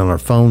interact with it on our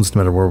phones, no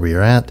matter where we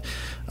are at.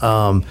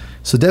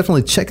 So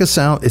definitely check us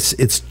out.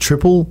 It's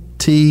Triple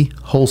T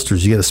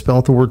Holsters. You got to spell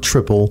out the word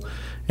triple,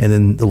 and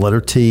then the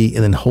letter T,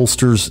 and then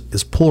holsters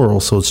is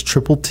plural, so it's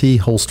Triple T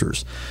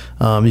Holsters.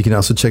 You can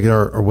also check out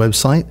our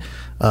website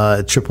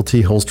at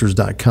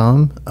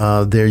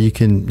tripletholsters.com. There you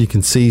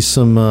can see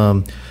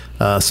some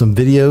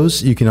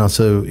videos. You can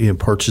also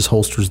purchase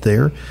holsters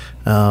there.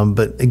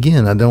 But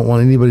again, I don't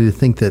want anybody to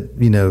think that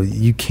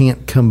you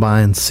can't come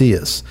by and see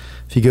us.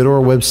 If you go to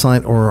our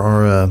website or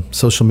our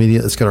social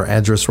media, it's got our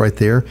address right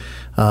there,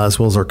 as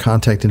well as our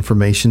contact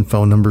information,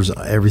 phone numbers,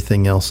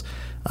 everything else.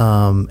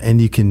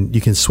 And you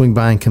can swing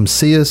by and come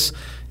see us.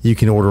 You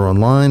can order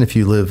online if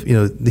you live,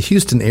 the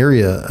Houston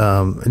area.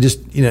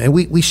 And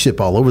we ship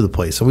all over the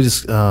place. So we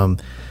just,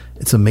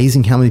 it's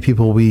amazing how many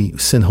people we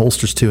send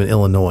holsters to in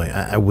Illinois.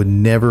 I would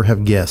never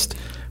have guessed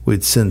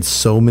we'd send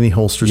so many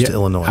holsters to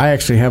Illinois. I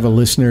actually have a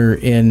listener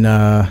in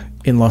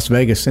Las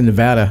Vegas, in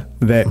Nevada,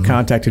 that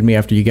contacted me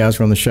after you guys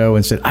were on the show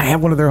and said, I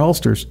have one of their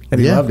holsters, and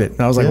he loved it.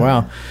 And I was like,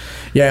 wow.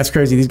 Yeah, it's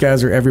crazy. These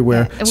guys are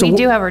everywhere. Yeah. And we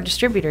do have our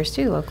distributors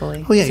too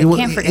locally. Oh yeah, so you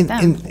can't forget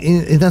them.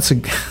 And that's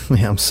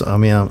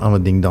I'm a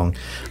ding dong.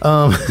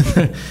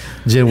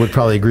 Jen would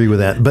probably agree with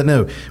that. But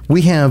no,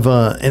 we have,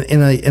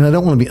 and I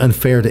don't want to be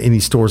unfair to any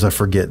stores I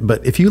forget.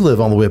 But if you live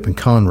all the way up in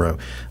Conroe,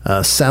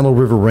 Saddle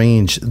River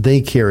Range,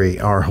 they carry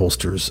our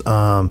holsters.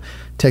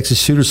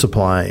 Texas Shooter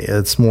Supply,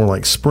 it's more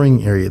like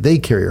Spring area, they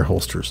carry our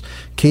holsters.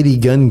 Katie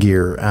Gun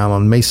Gear out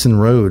on Mason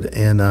Road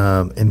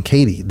and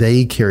Katie,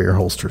 they carry our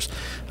holsters.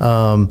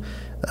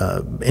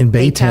 In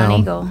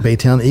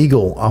Baytown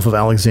Eagle off of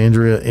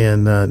Alexandria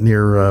and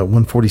near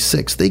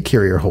 146, they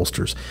carry our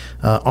holsters.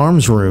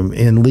 Arms Room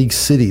in League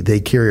City, they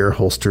carry our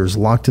holsters.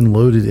 Locked and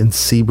Loaded in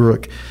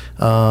Seabrook.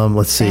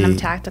 Phantom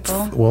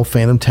Tactical. Well,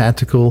 Phantom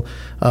Tactical.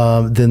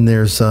 Then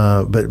there's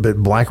but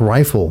Black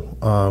Rifle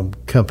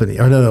Company.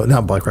 Or no,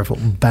 not Black Rifle.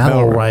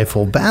 Battle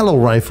Rifle.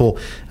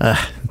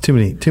 Too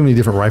many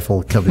different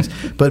rifle companies.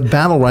 But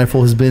Battle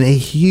Rifle has been a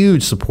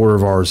huge supporter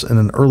of ours and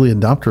an early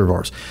adopter of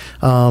ours.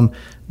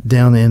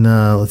 Down in,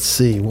 let's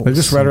see. They're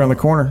just right around the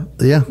corner.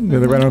 Yeah. They're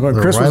right around the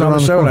corner. Chris was on the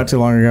show not too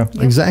long ago.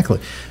 Exactly.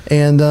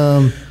 And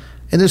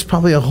And there's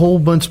probably a whole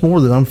bunch more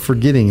that I'm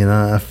forgetting, and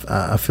I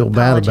feel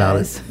bad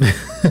about it.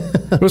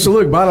 Well, so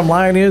look, bottom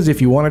line is,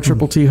 if you want a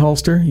Triple T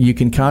holster, you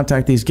can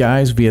contact these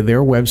guys via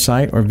their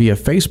website or via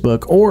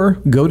Facebook, or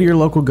go to your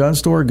local gun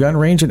store or gun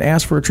range and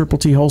ask for a Triple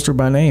T holster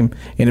by name.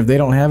 And if they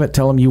don't have it,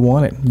 tell them you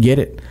want it. Get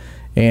it.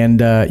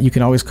 And you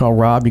can always call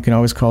Rob. You can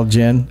always call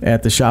Jen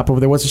at the shop over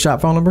there. What's the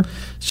shop phone number?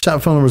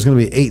 Shop phone number is going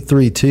to be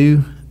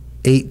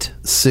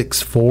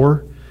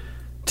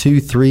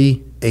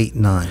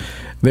 832-864-2389.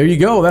 There you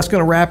go. That's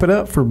going to wrap it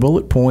up for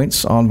Bullet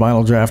Points on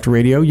Vinyl Draft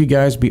Radio. You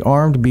guys be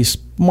armed, be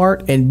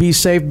smart, and be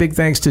safe. Big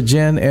thanks to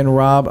Jen and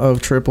Rob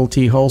of Triple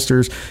T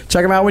Holsters.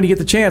 Check them out when you get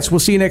the chance.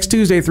 We'll see you next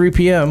Tuesday, 3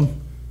 p.m.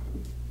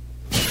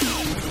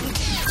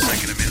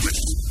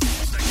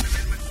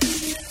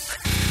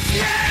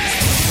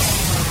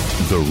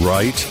 The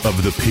right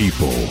of the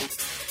people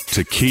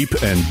to keep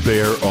and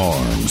bear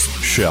arms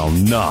shall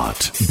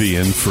not be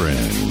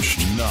infringed.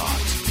 Not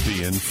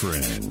be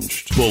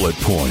infringed. Bullet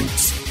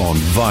Points on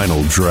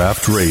Vinyl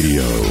Draft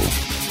Radio.